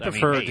about it. I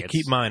prefer to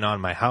keep mine on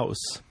my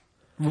house.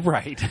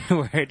 Right,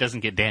 where it doesn't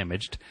get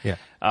damaged. Yeah.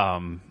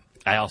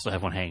 I also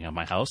have one hanging on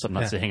my house. I'm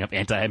not saying I'm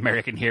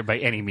anti-American here by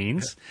any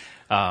means.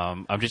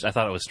 I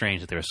thought it was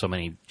strange that there were so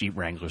many Jeep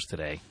Wranglers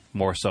today.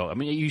 More so, I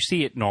mean, you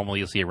see it normally.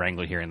 You'll see a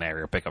Wrangler here and there,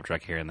 or a pickup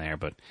truck here and there,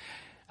 but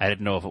I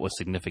didn't know if it was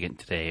significant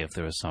today. If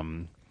there was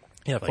some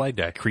Flag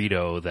Day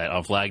credo that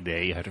on Flag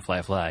Day you have to fly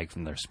a flag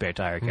from the spare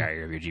tire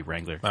carrier of your Jeep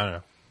Wrangler. I don't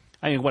know.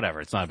 I mean,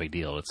 whatever. It's not a big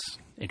deal. It's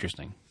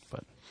interesting,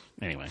 but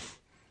anyway,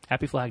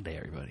 happy Flag Day,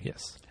 everybody.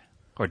 Yes.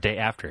 Or day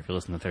after, if you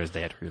listen to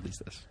Thursday after we release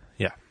this.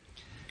 Yeah.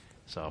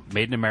 So,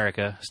 made in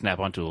America,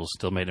 Snap-on Tools,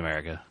 still made in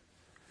America.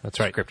 That's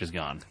right. Script is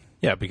gone.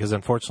 Yeah, because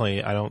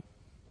unfortunately, I don't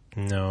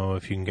know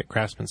if you can get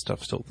Craftsman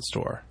stuff still at the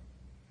store.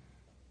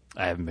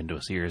 I haven't been to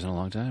a Sears in a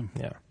long time.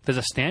 Yeah. There's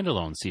a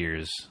standalone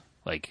Sears,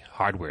 like,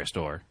 hardware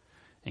store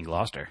in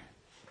Gloucester.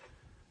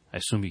 I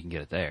assume you can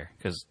get it there,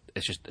 because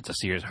it's a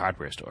Sears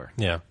hardware store.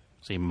 Yeah.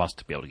 So you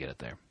must be able to get it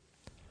there.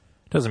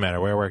 Doesn't matter.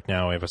 Where I work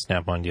now, we have a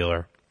Snap-on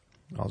dealer.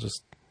 I'll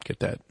just get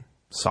that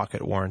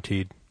socket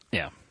warranted.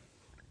 Yeah.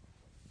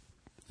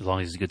 As long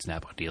as he's a good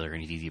Snap-on dealer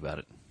and he's easy about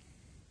it.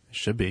 It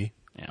should be.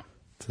 Yeah.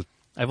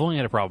 I've only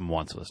had a problem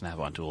once with a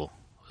Snap-on tool.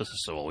 This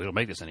is so old, we don't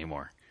make this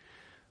anymore.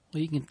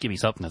 Well, you can give me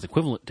something that's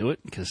equivalent to it,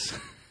 because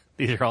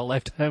these are all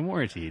lifetime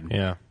warranted.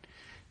 Yeah.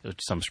 It was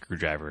some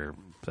screwdriver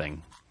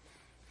thing.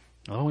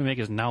 Oh, we make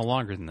it now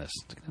longer than this.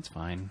 That's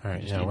fine. All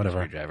right, Just yeah, need a whatever.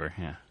 Screwdriver,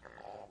 yeah.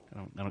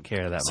 I don't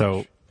care that much.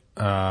 So,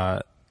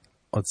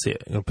 let's see.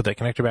 I'm going to put that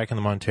connector back in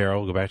the Montero.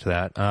 We'll go back to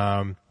that.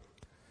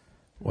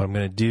 What I'm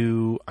going to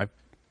do, I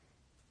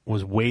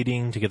was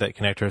waiting to get that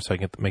connector so I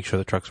can make sure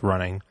the truck's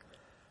running.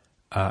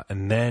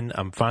 And then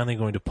I'm finally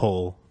going to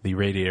pull the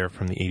radiator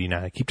from the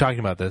 89. I keep talking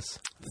about this.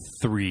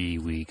 3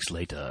 weeks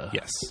later.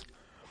 Yes.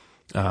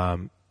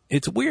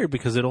 It's weird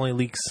because it only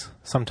leaks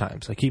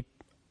sometimes. I keep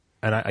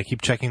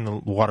checking the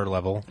water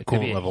level, the It could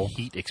be coolant a level.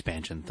 heat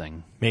expansion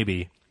thing.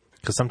 Maybe.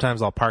 Because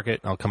sometimes I'll park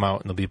it and I'll come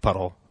out and there'll be a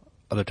puddle.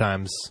 Other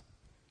times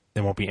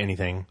there won't be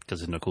anything. Because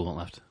there's no coolant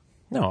left.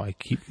 No, I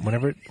keep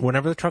whenever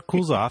the truck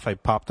cools off, I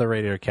pop the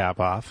radiator cap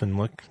off and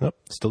look. Nope,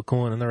 still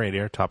cooling in the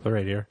radiator, top of the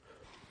radiator.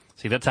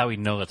 See, that's how we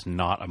know that's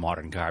not a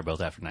modern car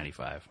built after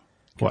 95.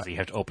 Because What? you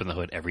have to open the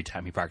hood every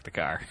time you park the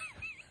car.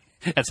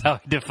 That's how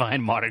I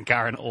define modern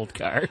car and old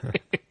car.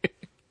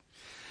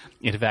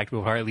 In fact,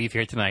 before I leave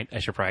here tonight, I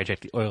should probably check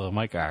the oil in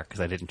my car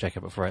because I didn't check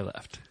it before I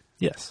left.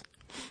 Yes,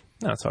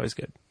 no, it's always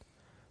good.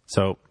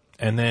 So,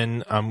 and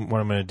then what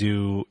I'm going to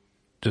do,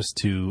 just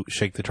to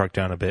shake the truck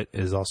down a bit,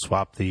 is I'll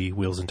swap the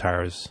wheels and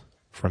tires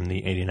from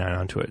the 89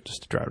 onto it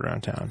just to drive it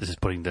around town. This is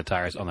putting the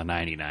tires on the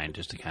 99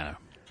 just to kind of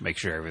make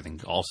sure everything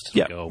all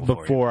systems go.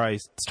 Before I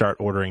start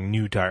ordering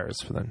new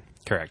tires for them.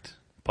 Correct.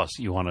 Plus,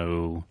 you want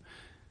to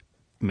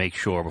make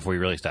sure before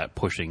you really start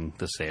pushing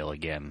the sale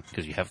again,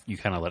 because you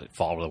kind of let it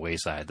fall to the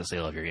wayside, the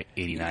sale of your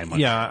 89 months.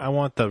 Yeah, I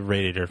want the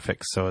radiator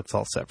fixed so it's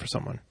all set for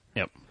someone.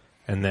 Yep.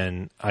 And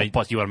then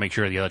Plus, you want to make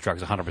sure the other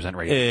truck's 100%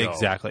 ready to go.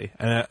 Exactly.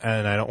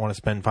 And I don't want to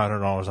spend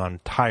 $500 on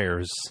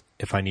tires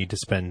if I need to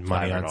spend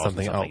money on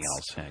something else.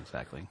 Yeah,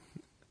 exactly.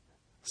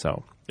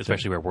 So,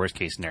 especially where worst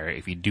case scenario,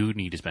 if you do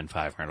need to spend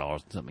 $500 on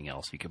something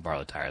else, you can borrow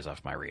the tires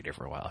off my Raider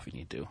for a while if you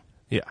need to.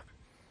 Yeah.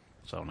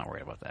 So I'm not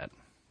worried about that.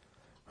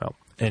 Well,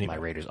 anyway.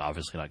 My Raider's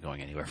obviously not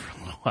going anywhere for a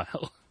little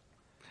while.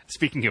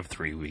 Speaking of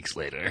 3 weeks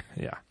later.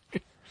 Yeah.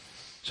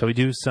 Shall we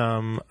do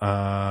some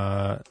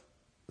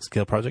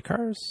scale project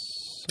cars?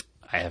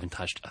 I haven't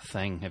touched a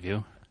thing. Have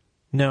you?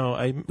 No,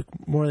 I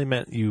more really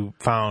meant you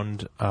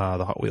found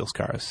the Hot Wheels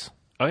cars.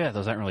 Oh, yeah.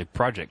 Those aren't really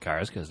project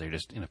cars because they're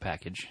just in a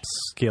package.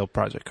 Scale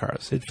project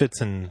cars. It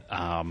fits in.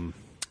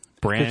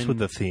 Fits with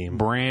the theme.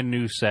 Brand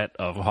new set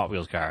of Hot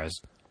Wheels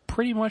cars.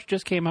 Pretty much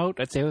just came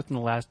out, I'd say, within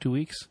the last 2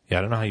 weeks. Yeah,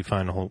 I don't know how you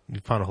found a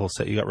whole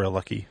set. You got real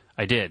lucky.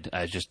 I did.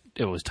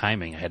 It was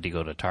timing. I had to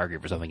go to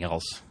Target for something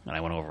else, and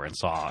I went over and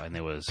saw, and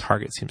there was...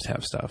 Target seems to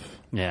have stuff.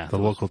 Yeah. The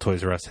local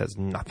Toys R Us has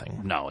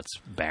nothing. No, it's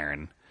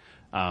barren.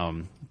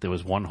 There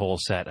was one whole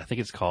set. I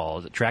think it's called...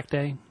 Is it Track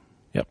Day?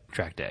 Yep.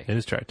 Track Day. It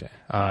is Track Day.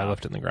 I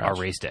left it in the garage.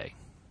 Or Race Day.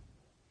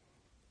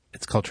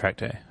 It's called Track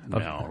Day.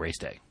 No, Race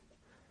Day.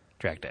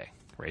 Track Day.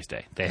 Race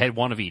Day. They had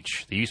one of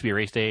each. There used to be a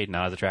Race Day,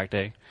 now it's a Track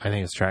Day. I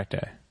think it's Track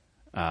Day.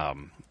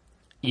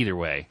 Either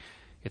way,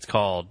 it's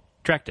called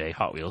Track Day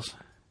Hot Wheels.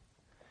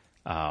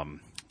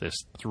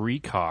 There's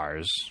 5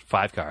 cars,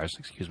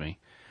 excuse me.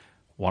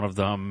 One of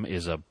them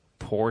is a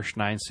Porsche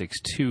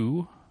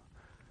 962.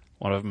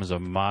 One of them is a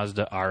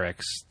Mazda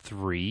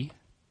RX-3.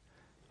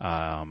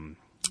 An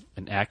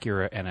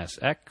Acura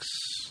NSX.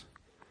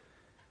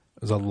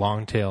 There's a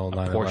long tail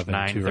Porsche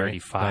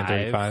 935.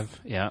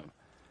 935. Yeah.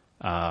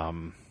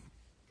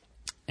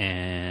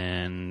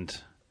 And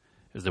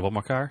is there one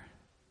more car?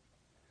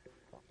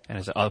 And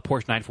it's the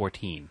Porsche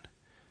 914.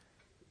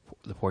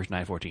 The Porsche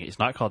 914. It's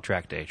not called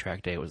Track Day.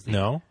 Track Day was the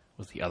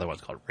other one.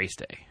 It's called Race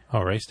Day.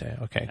 Oh, Race Day.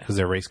 Okay, because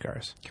they're race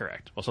cars.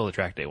 Correct. Also the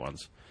Track Day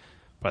ones.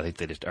 But I think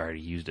they just already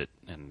used it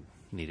and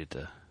needed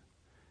to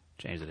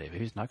change the day.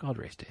 Maybe it's not called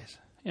Race Days.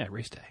 Yeah,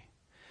 Race Day.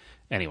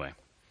 Anyway,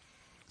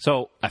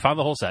 so I found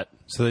the whole set.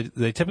 So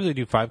they typically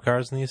do 5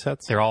 cars in these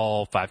sets? They're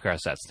all 5-car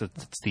sets.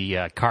 It's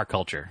the Car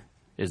Culture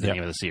is the Yep.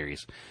 name of the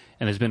series.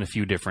 And there's been a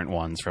few different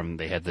ones.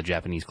 They had the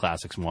Japanese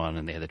Classics one,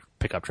 and they had the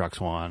Pickup Trucks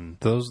one.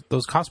 Those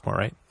cost more,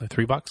 right? Like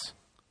 $3?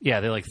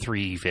 Yeah, they're like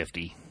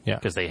 $350. Yeah.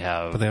 Because they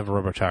have But they have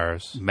rubber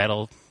tires.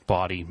 metal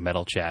body,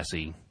 metal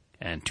chassis,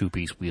 and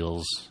 2-piece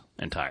wheels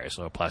and tires.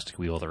 So a plastic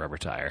wheel with a rubber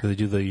tire. Do they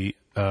do the,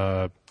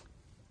 what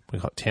do you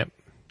call it,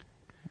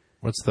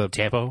 what's the...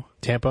 Tampo?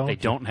 Tampo? They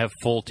don't have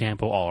full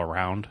tampo all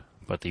around,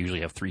 but they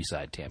usually have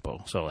 3-side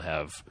tampo. So they'll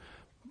have,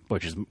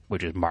 which is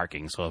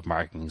markings. So they'll have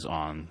markings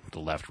on the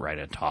left, right,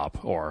 and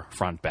top, or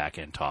front, back,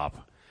 and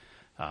top.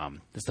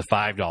 It's the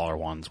 $5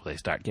 ones where they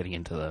start getting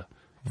into the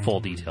full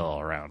detail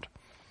all around.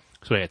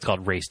 So yeah, it's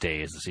called Race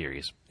Day is the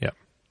series. Yep.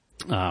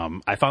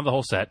 I found the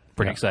whole set.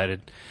 Pretty Yeah.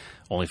 excited.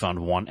 Only found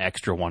one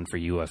extra one for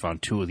you. I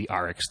found 2 of the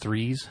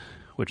RX-3s,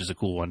 which is a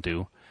cool one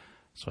too.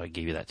 So I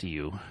gave you that to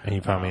you. And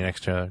you found me an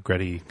extra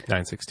Greddy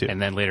 962.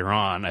 And then later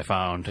on, I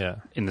found Yeah.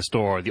 in the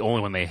store the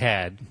only one they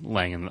had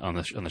laying on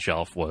the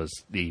shelf was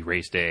the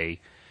Race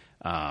Day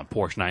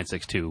Porsche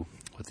 962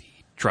 with the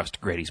Trust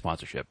Grady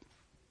sponsorship.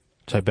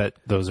 So I bet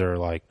those are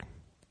like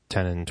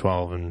 10 and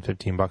 12 and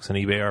 $15 on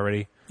eBay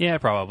already. Yeah,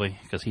 probably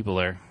because people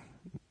are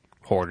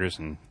hoarders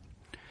and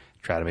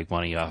try to make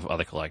money off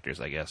other collectors,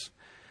 I guess.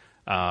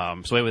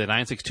 So anyway, the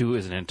 962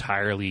 is an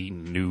entirely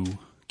new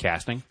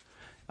casting,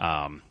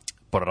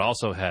 but it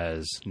also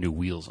has new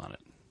wheels on it,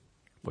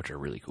 which are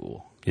really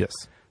cool. Yes.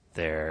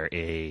 They're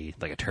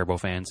like a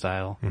turbofan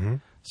style. Mm-hmm.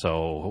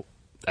 So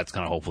that's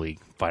going to hopefully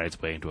find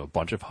its way into a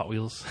bunch of Hot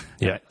Wheels.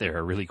 Yeah. They're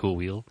a really cool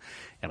wheel.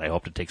 And I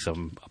hope to take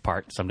some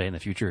apart someday in the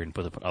future and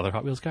put them on other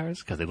Hot Wheels cars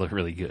because they look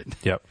really good.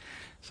 Yep.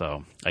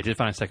 So I did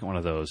find a second one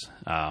of those.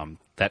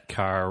 That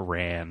car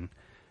ran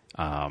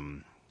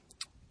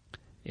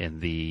in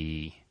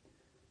the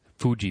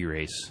Fuji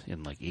race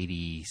in like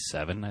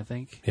 87, I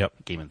think.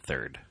 Yep. Came in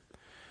third.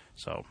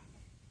 So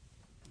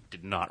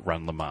did not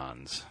run Le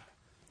Mans.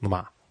 Le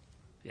Mans.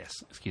 Yes,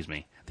 excuse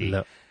me.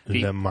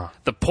 Le Mans.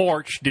 The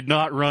Porsche did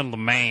not run Le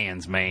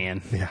Mans,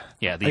 man. Yeah.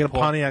 Yeah. I got a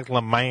Pontiac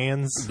Le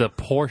Mans. The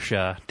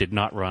Porsche did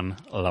not run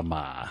Le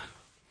Mans.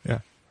 Yeah.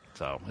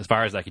 So as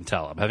far as I can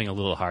tell, I'm having a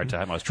little hard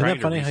time. I was Isn't trying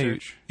that to funny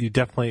research. how you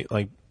definitely,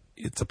 like,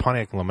 it's a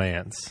Pontiac Le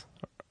Mans,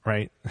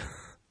 right?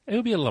 It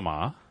would be a Le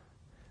Mans.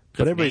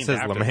 But everybody Named says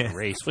after Le the Mans.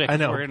 Race. Yeah, I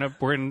know.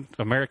 We're in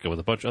America with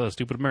a bunch of other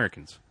stupid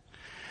Americans.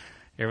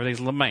 Everything's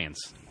Le Mans.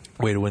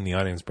 Way to win the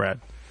audience, Brad.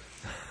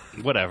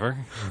 Whatever.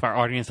 If our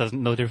audience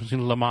doesn't know the difference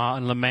between Le Mans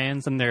and Le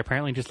Mans, then they're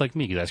apparently just like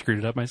me because I screwed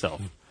it up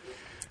myself.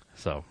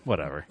 So,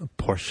 whatever.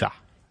 Porsche.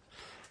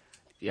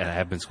 Yeah, I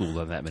have been schooled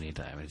on that many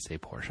times. I say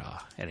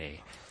Porsche and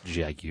a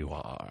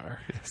Jaguar.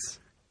 Yes.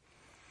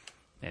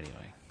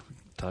 Anyway,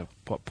 talk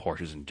about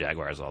Porsches and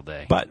Jaguars all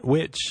day. But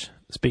which,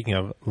 speaking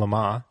of Le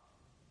Mans,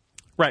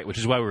 Right, which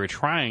is why we were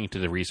trying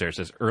to research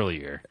this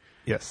earlier.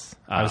 yes,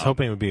 I was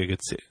hoping it would be a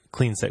good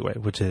clean segue,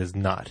 which it is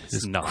not.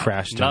 It's Not.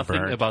 crashed and Nothing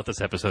burned. about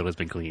this episode has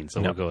been clean,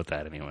 so we'll go with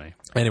that anyway.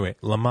 Anyway,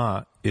 Le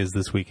Mans is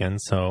this weekend,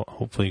 so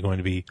hopefully going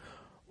to be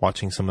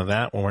watching some of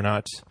that. When we're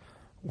not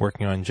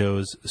working on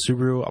Joe's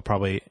Subaru, I'll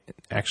probably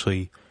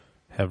actually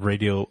have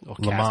Radio Le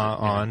cast Mans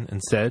it, yeah. on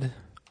instead.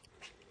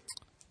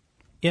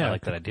 Yeah. I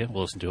like that idea.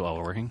 We'll listen to it while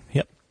we're working.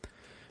 Yep.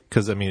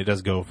 Because, I mean, it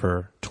does go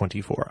for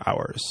 24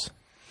 hours.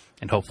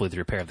 And hopefully the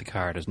repair of the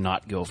car does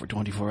not go for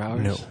 24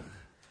 hours. No.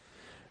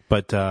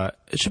 But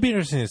it should be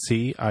interesting to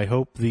see. I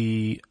hope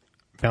the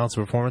balance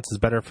of performance is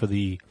better for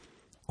the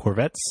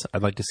Corvettes.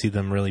 I'd like to see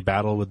them really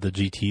battle with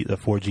the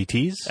Ford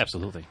GTs.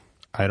 Absolutely.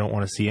 I don't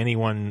want to see any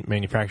one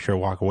manufacturer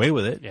walk away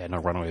with it. Yeah, no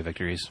runaway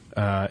victories.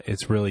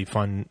 It's really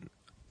fun,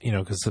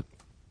 because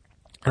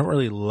I don't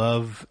really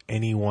love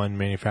any one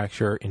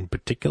manufacturer in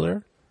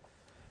particular,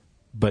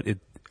 but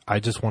I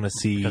just want to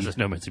see. Because there's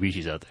no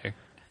Mitsubishis out there.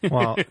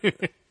 Well,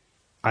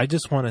 I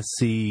just want to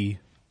see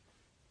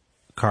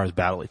cars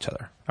battle each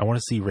other. I want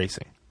to see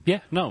racing. Yeah,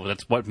 no,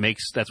 that's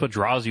what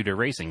draws you to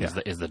racing is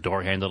the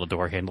door handle to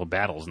door handle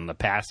battles and the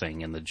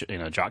passing and the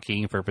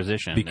jockeying for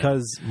position.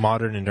 Because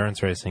modern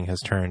endurance racing has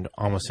turned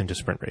almost into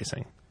sprint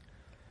racing.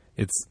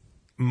 It's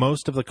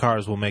most of the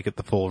cars will make it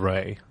the full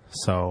way,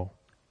 so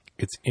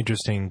it's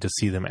interesting to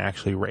see them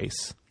actually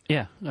race.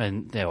 Yeah,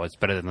 and it's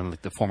better than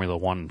like the Formula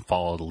One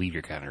follow the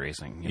leader kind of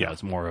racing. You know,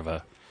 it's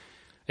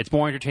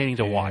more entertaining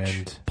to watch.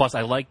 And- Plus,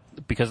 I like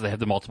because they have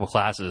the multiple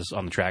classes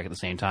on the track at the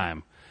same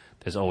time.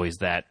 There's always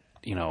that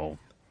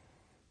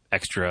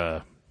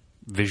extra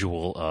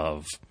visual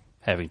of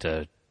having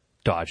to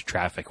dodge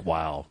traffic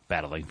while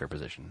battling for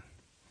position.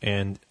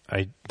 And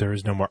there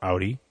is no more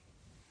Audi,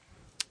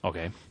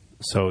 Okay,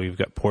 so you've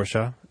got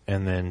Porsche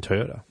and then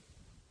Toyota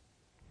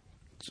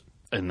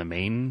in the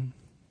main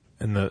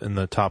in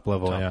the top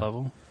level. top yeah.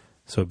 level,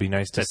 So it'd be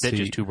nice to that's it. see.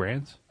 Just 2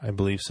 brands. I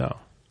believe so.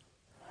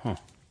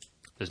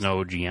 There's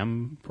no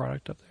GM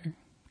product up there.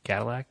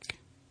 Cadillac.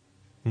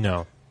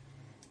 No,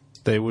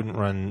 they wouldn't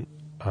run.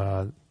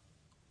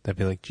 That'd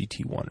be like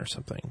GT1 or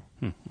something.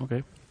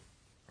 Okay.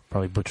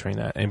 probably butchering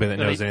that. Anybody that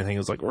knows anything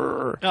is like,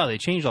 "Rrr." Oh, they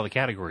changed all the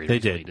categories. They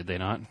recently, did. Did they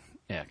not?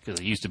 Yeah, because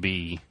it used to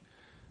be.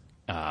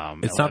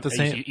 It's not the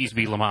same. It used to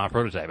be Le Mans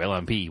Prototype.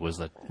 LMP was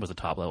the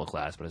top level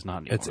class, but it's not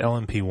anymore. It's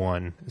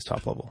LMP1 is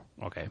top level.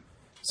 Okay.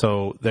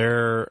 So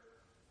Toyota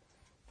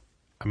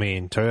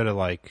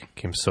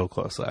came so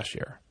close last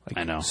year.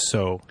 I know.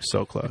 So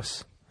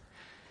close.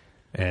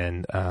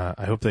 And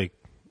I hope they.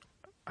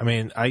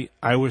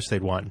 I wish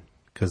they'd won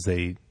because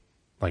they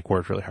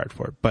worked really hard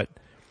for it. But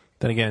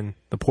then again,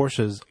 the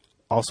Porsches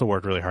also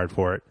worked really hard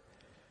for it,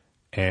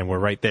 and we're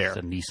right there. It's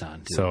a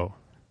Nissan too. So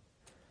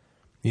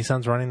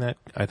Nissan's running that.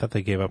 I thought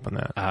they gave up on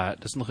that. It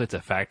doesn't look like it's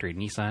a factory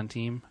Nissan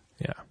team.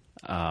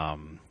 Yeah.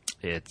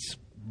 It's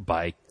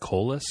by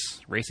Colas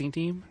Racing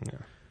Team.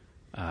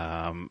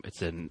 Yeah.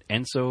 It's an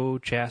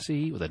Enso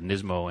chassis with a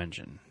Nismo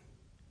engine.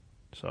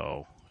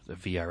 So the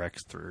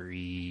VRX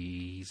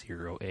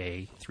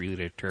 30A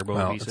 3-liter turbo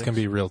Well, V6. it's going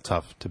to be real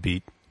tough to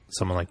beat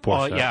someone like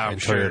Porsche I'm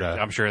and sure. Toyota,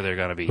 I'm sure they're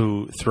going to be.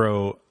 who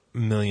throw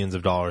millions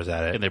of dollars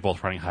at it. And they're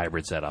both running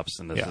hybrid setups,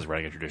 and this Yeah. is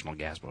running a traditional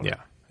gas motor.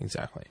 Yeah,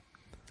 exactly.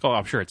 Oh,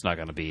 I'm sure it's not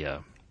going to be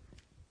a,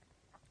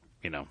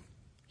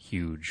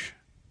 huge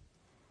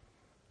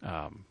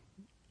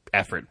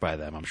effort by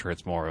them. I'm sure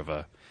it's more of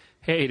a,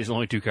 hey, there's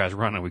only 2 cars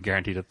running, we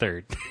guaranteed a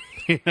third.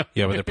 Yeah, but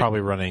they're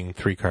probably running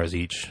 3 cars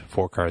each,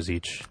 4 cars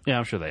each. Yeah,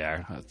 I'm sure they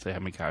are. Let's say how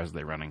many cars are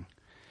they running?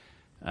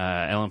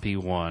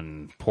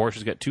 LMP1.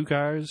 Porsche's got 2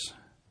 cars.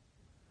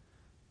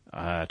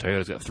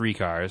 Toyota's got 3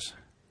 cars.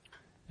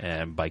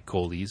 And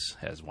Colas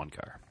has 1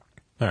 car.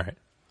 All right.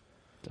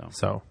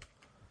 So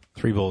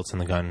 3 bullets in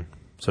the gun,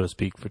 so to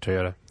speak, for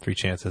Toyota. 3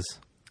 chances.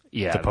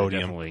 Yeah, The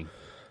podium. definitely.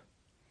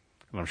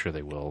 And I'm sure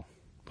they will.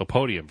 The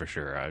podium for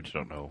sure. I just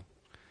don't know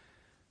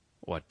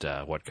what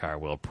car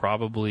will.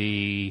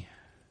 Probably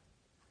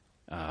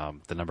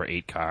the number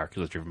 8 car, because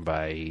it was driven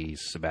by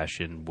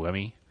Sebastian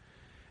Buemi,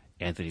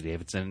 Anthony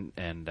Davidson,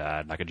 and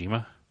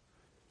Nakajima.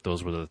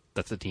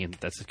 That's the team.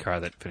 That's the car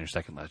that finished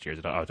second last year. Is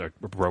it not? Or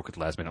broke at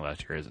the last minute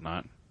last year, is it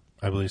not?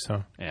 I believe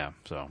so. Yeah,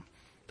 so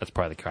that's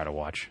probably the car to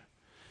watch.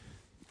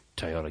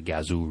 Toyota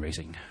Gazoo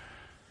Racing.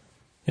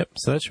 Yep,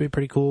 so that should be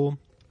pretty cool.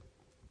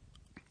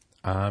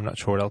 I'm not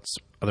sure what else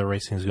other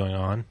racing is going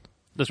on.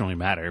 Doesn't really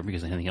matter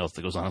because anything else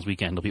that goes on this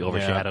weekend will be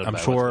overshadowed I'm by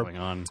sure what's going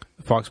on.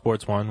 Fox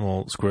Sports 1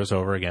 will screw us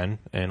over again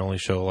and only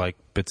show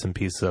bits and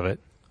pieces of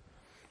it.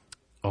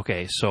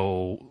 Okay,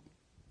 so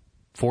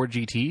Ford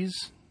GTs,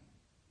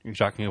 you're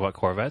talking about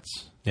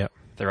Corvettes? Yep.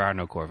 There are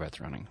no Corvettes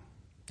running.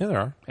 Yeah, there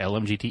are.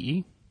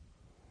 LMGTE?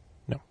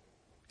 No.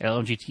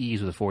 LMGTE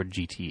is what the Ford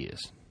GT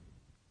is.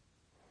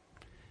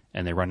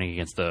 And they're running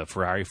against the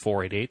Ferrari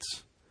 488s,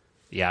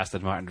 the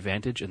Aston Martin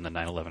Vantage, and the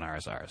 911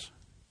 RSRs.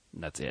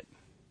 And that's it.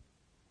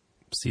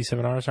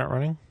 C7Rs aren't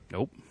running?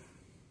 Nope.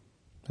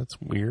 That's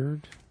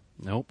weird.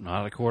 Nope,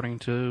 not according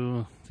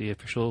to the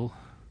official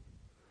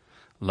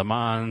Le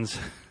Mans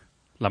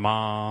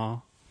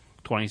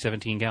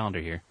 2017 calendar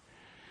here.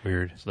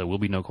 Weird. So there will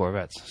be no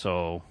Corvettes.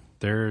 So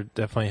There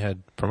definitely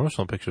had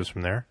promotional pictures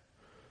from there.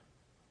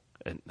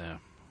 it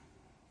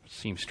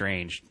seems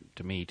strange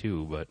to me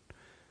too, but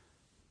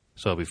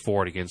so it'll be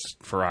Ford against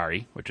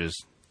Ferrari, which is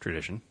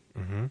tradition,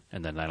 and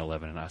then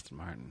 911 and Aston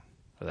Martin,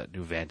 or that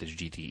new Vantage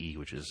GTE,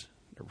 which is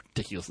a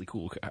ridiculously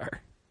cool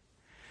car.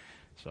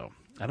 So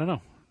I don't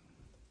know.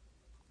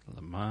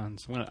 Le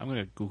Mans. I'm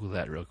gonna Google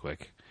that real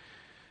quick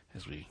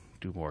as we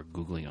do more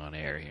Googling on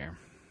air here.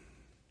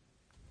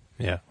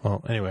 Yeah.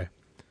 Well, anyway.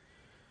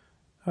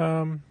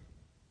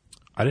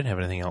 I didn't have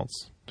anything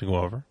else to go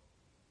over.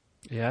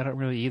 Yeah, I don't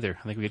really either.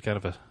 I think we had kind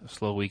of a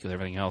slow week with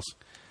everything else.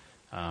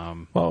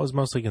 Well, it was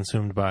mostly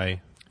consumed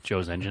by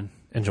Joe's engine.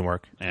 engine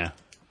work, Yeah.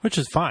 which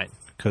is fine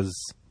because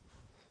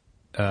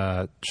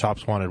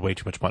shops wanted way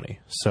too much money.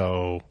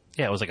 So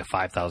Yeah, it was like a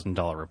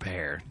 $5,000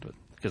 repair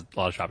because a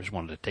lot of shops just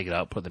wanted to take it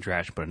out, put it in the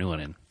trash, and put a new one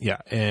in. yeah,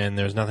 and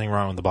there's nothing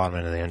wrong with the bottom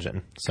end of the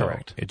engine. So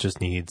Correct. It just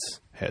needs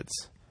heads.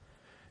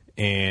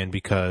 And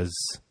because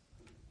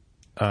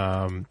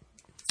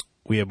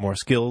we have more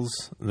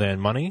skills than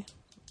money,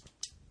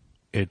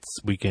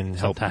 we can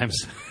help.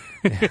 Sometimes.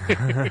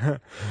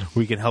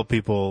 We can help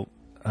people,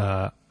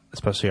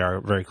 especially our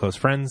very close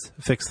friends,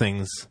 fix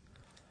things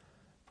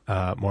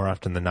more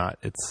often than not.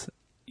 It's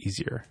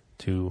easier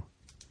to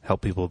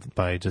help people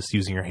by just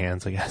using your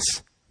hands, I guess.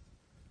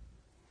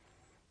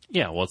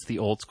 Yeah, well, it's the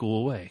old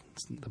school way.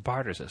 It's the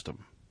barter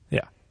system.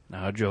 Yeah.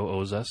 Now Joe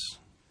owes us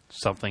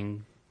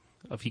something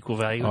of equal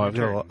value. Oh, in I've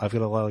return. got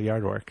a lot of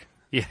yard work.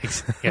 Yeah,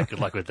 yeah. Good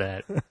luck with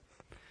that.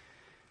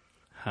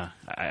 Huh.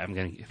 I'm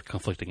getting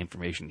conflicting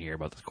information here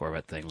about this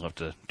Corvette thing. We'll have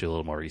to do a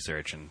little more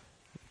research and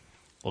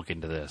look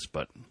into this.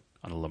 But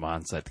on the Le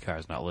Mans site, the car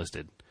is not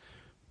listed.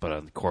 But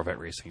on the Corvette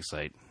racing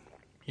site,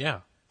 Yeah.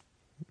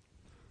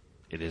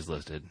 it is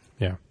listed.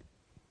 Yeah.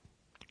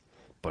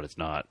 But it's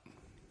not.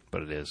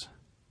 But it is.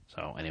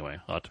 So anyway,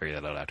 I'll have to figure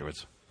that out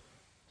afterwards.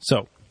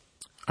 So,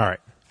 all right.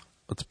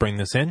 Let's bring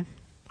this in.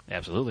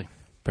 Absolutely.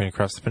 Bring it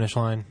across the finish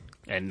line.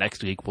 And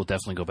next week, we'll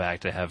definitely go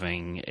back to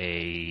having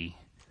a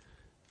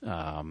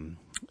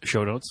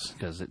show notes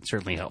because it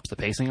certainly helps the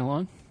pacing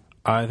along.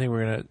 I think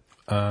we're going to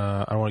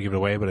I don't want to give it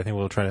away, but I think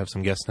we'll try to have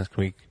some guests next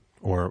week,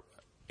 or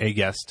a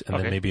guest, and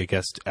Okay. then maybe a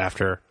guest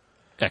after.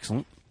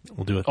 Excellent.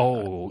 We'll do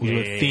Oh, we'll do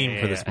a theme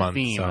for this month.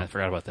 Theme. So, I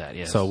forgot about that.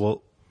 Yes. so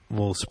we'll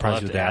I'll surprise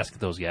have you with to that. ask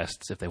those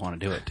guests if they want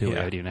to do it too. Yeah. I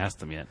haven't even asked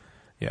them yet.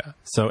 Yeah.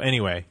 So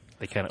anyway,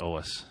 They kind of owe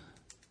us.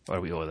 Or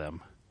do we owe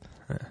them?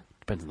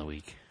 Depends on the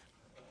week.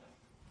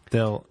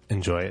 they'll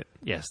enjoy it.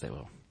 Yes, they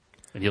will.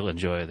 And you'll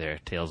enjoy their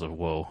tales of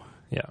woe.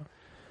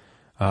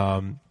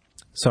 Yeah.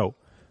 So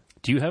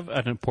Do you have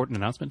an important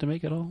announcement to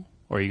make at all?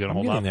 Or are you going to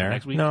I'm hold off getting for there.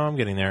 next week? No, I'm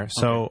getting there.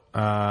 So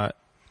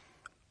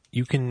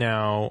you can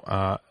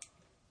now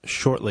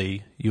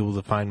shortly you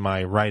will find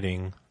my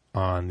writing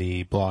on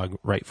the blog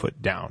Right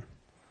Foot Down.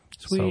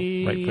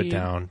 Sweet. So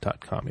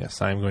rightfootdown.com.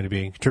 Yes, I am going to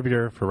be a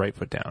contributor for Right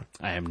Foot Down.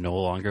 I am no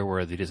longer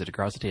worthy to sit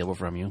across the table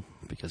from you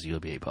because you'll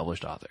be a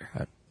published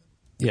author.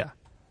 Yeah.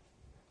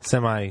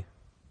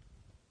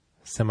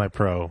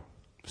 Semi-pro.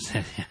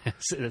 Isn't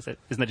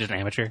that just an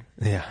amateur?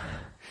 Yeah.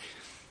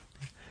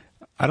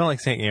 I don't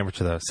like saying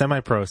amateur, though.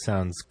 Semi-pro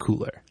sounds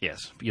cooler.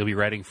 Yes. You'll be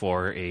writing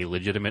for a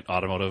legitimate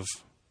automotive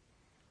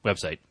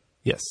website.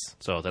 Yes.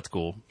 So that's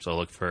cool. So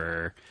look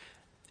for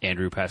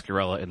Andrew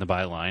Pascarella in the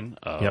byline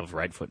of Yep.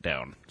 Right Foot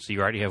Down. So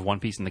you already have one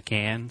piece in the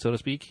can, so to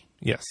speak.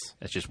 Yes.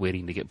 That's just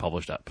waiting to get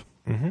published up.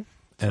 And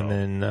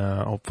then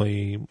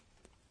hopefully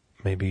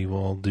maybe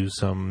we'll do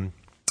some...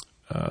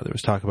 there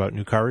was talk about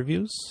new car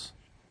reviews.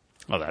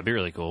 Oh, that'd be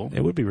really cool.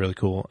 It would be really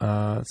cool.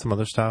 Some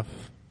other stuff,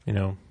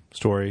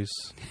 stories.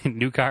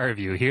 New car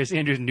review. Here's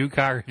Andrew's new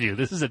car review.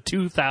 This is a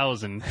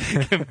 2000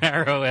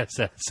 Camaro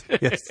SS.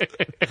 Yes.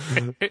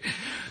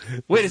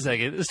 Wait a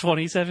second. It's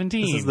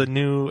 2017. This is the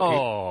new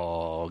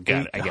Oh,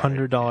 got it. I got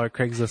it. $800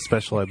 Craigslist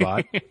special I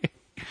bought.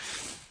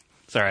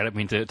 Sorry, I don't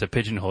mean to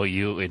pigeonhole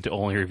you into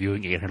only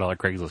reviewing $800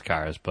 Craigslist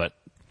cars, but,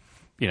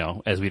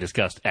 as we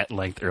discussed at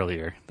length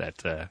earlier,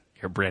 that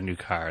your brand new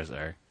cars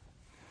are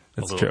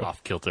That's a little true.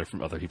 off kilter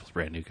from other people's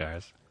brand new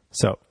cars.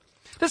 So,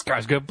 This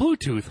car's got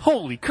Bluetooth.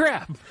 Holy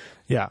crap.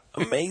 yeah.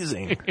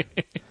 Amazing.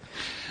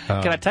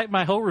 Can I type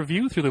my whole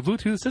review through the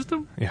Bluetooth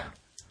system? Yeah.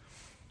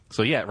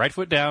 So yeah, Right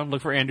Foot Down.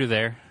 Look for Andrew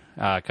there.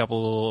 A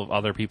couple of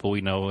other people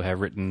we know have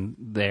written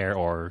there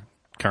or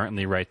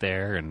currently write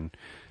there, and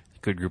a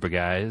good group of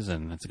guys.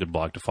 And it's a good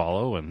blog to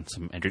follow, and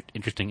some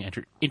interesting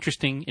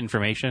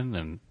information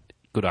and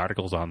good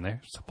articles on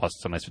there. Plus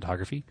some nice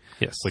photography.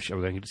 Yes. Which are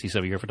we going to get to see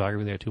some of your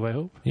photography there too? I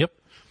hope. Yep.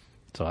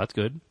 So that's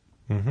good.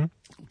 Mm-hmm.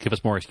 Give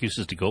us more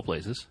excuses to go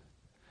places.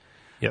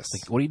 Yes.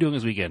 What are you doing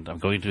this weekend? I'm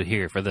going to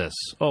here for this.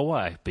 Oh,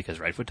 why? Because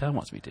Right Foot Down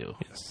wants me to.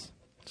 Yes.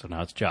 So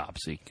now it's job,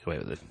 so you can get away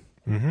with it.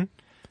 Mm-hmm.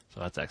 So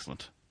that's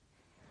excellent.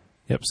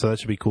 Yep. So that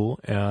should be cool.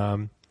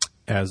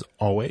 As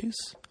always,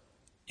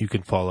 you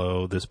can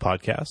follow this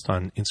podcast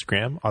on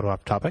Instagram, Auto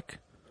Off Topic,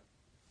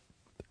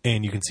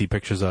 and you can see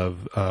pictures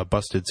of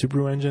busted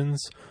Subaru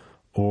engines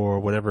or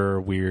whatever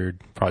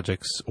weird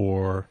projects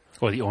or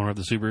the owner of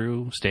the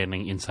Subaru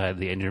standing inside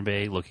the engine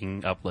bay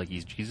looking up like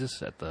he's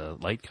Jesus at the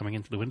light coming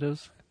into the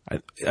windows.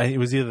 it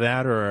was either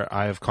that or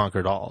I have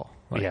conquered all.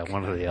 Yeah,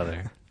 one or the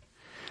other.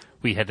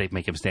 We had to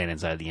make him stand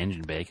inside the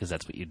engine bay because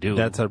that's what you do.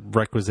 That's a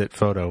requisite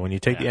photo. When you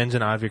take the Yeah.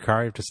 engine out of your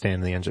car, you have to stand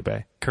in the engine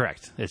bay.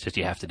 correct. It's just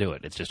you have to do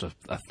it. It's just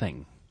a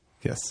thing.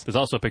 Yes. There's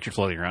also a picture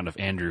floating around of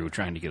Andrew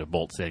trying to get a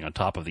bolt standing on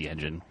top of the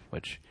engine,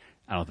 which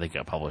I don't think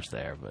got published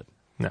there, but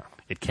No.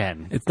 it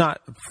can. It's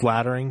not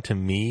flattering to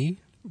me.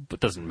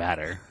 But doesn't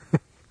matter.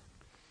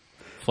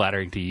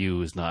 Flattering to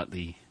you is not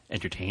the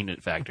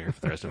entertainment factor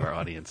for the rest of our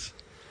audience.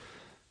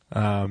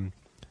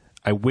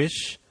 I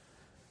wish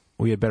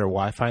we had better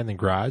Wi-Fi in the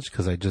garage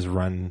because I just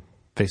run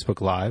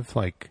Facebook Live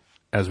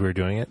as we were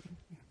doing it.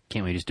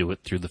 Can't we just do it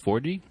through the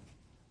 4G?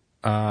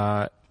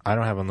 I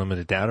don't have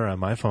unlimited data on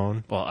my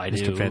phone. Well, I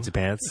Mr. do. Fancy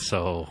Pants.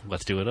 So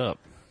let's do it up.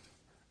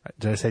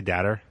 Did I say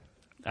data?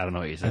 I don't know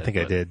what you said. I think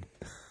I but did.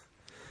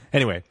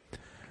 Anyway,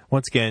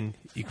 once again,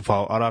 you can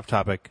follow Auto Off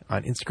Topic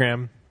on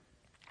Instagram.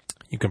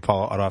 You can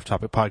follow Auto Off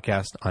Topic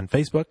Podcast on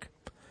Facebook.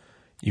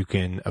 You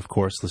can, of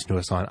course, listen to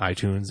us on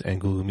iTunes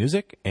and Google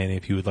Music. And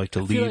if you would like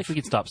to I feel leave like we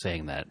can stop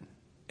saying that.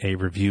 a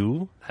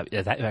review,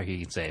 That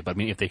you can say. But I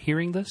mean, if they're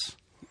hearing this,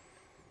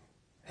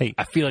 hey,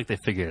 I feel like they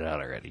figured it out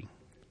already.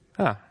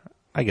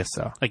 I guess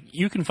so. Like,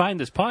 you can find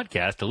this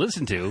podcast to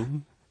listen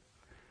to.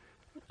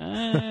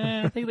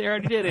 I think they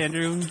already did,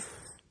 Andrew.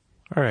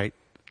 All right.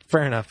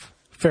 Fair enough.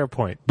 Fair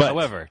point. But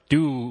However,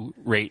 do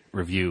rate,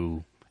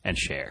 review, and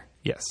share.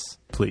 yes,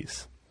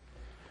 please.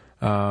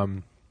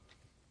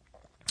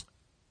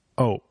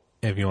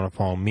 If you want to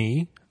follow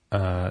me,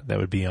 that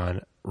would be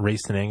on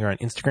Race and Anger on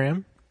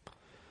Instagram.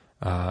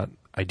 I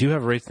do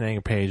have a Race and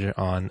Anger page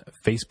on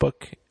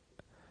Facebook.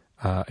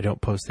 I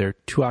don't post there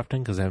too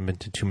often because I haven't been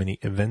to too many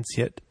events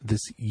yet this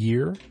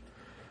year.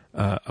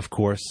 Of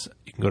course,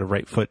 you can go to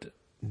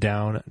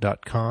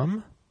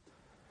rightfootdown.com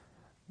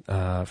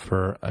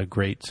for a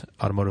great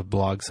automotive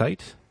blog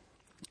site.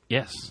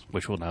 Yes,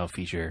 which will now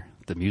feature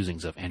the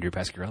musings of Andrew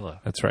Pascarella,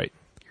 That's right.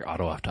 your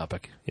auto off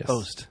topic Yes.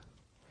 host.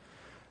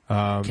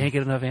 Can't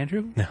get enough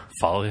Andrew? No.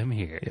 Follow him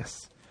here.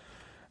 Yes.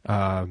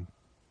 Brad,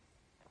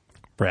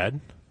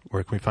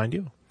 where can we find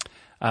you?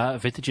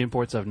 Vintage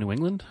Imports of New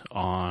England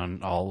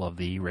on all of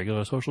the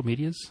regular social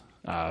medias.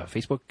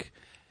 Facebook,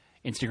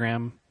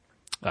 Instagram,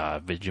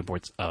 Vintage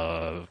Imports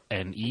of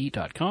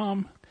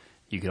NE.com.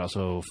 You can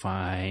also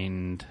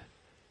find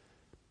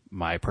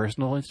my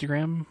personal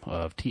Instagram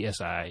of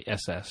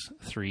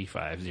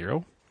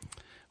TSISS350,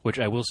 which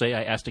I will say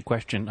I asked a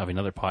question of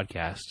another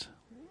podcast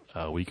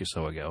a week or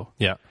so ago.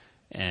 Yeah.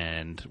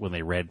 And when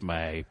they read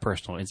my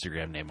personal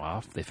Instagram name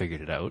off, they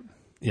figured it out.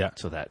 Yeah.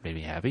 So that made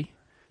me happy.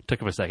 Took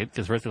them a second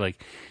because first they're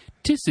like,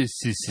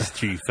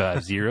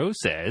 TSISS350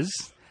 says,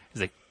 it's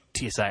like,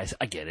 TSI,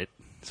 I get it.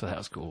 So that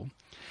was cool.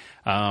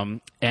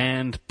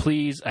 And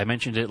please, I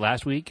mentioned it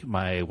last week,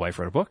 my wife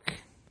wrote a book,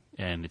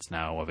 and it's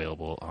now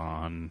available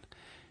on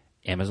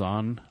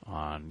Amazon,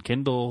 on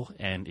Kindle,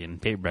 and in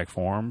paperback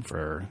form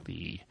for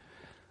the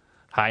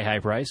high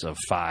price of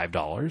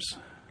 $5.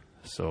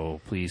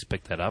 So please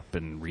pick that up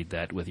and read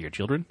that with your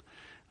children.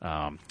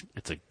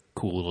 It's a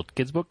cool little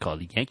kid's book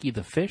called Yankee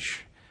the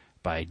Fish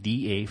by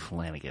D.A.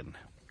 Flanagan.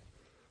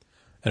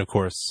 And of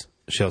course,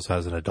 she also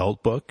has an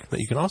adult book that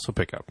you can also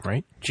pick up,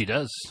 right? She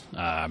does.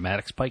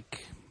 Maddox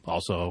Pike,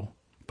 also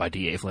by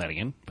D.A.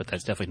 Flanagan, but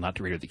that's definitely not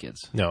to read with the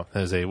kids. No,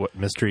 as a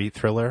mystery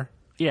thriller?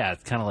 Yeah,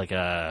 it's kind of like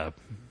a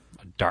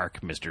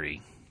dark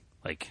mystery.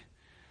 Like,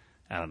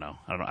 I don't know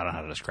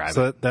how to describe it.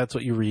 So that's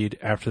what you read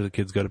after the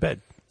kids go to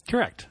bed.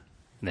 Correct.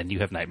 And then you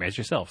have nightmares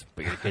yourself,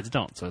 but your kids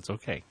don't, so it's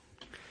okay.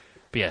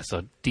 But yeah,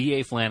 so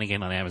D.A.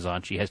 Flanagan on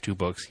Amazon, she has 2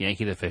 books.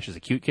 Yankee the Fish is a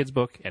cute kid's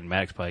book, and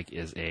Maddox Pike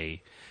is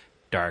a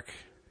dark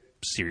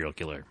serial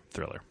killer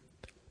thriller.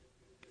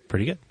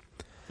 Pretty good.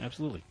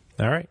 Absolutely.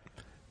 All right.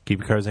 Keep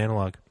your cars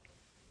analog.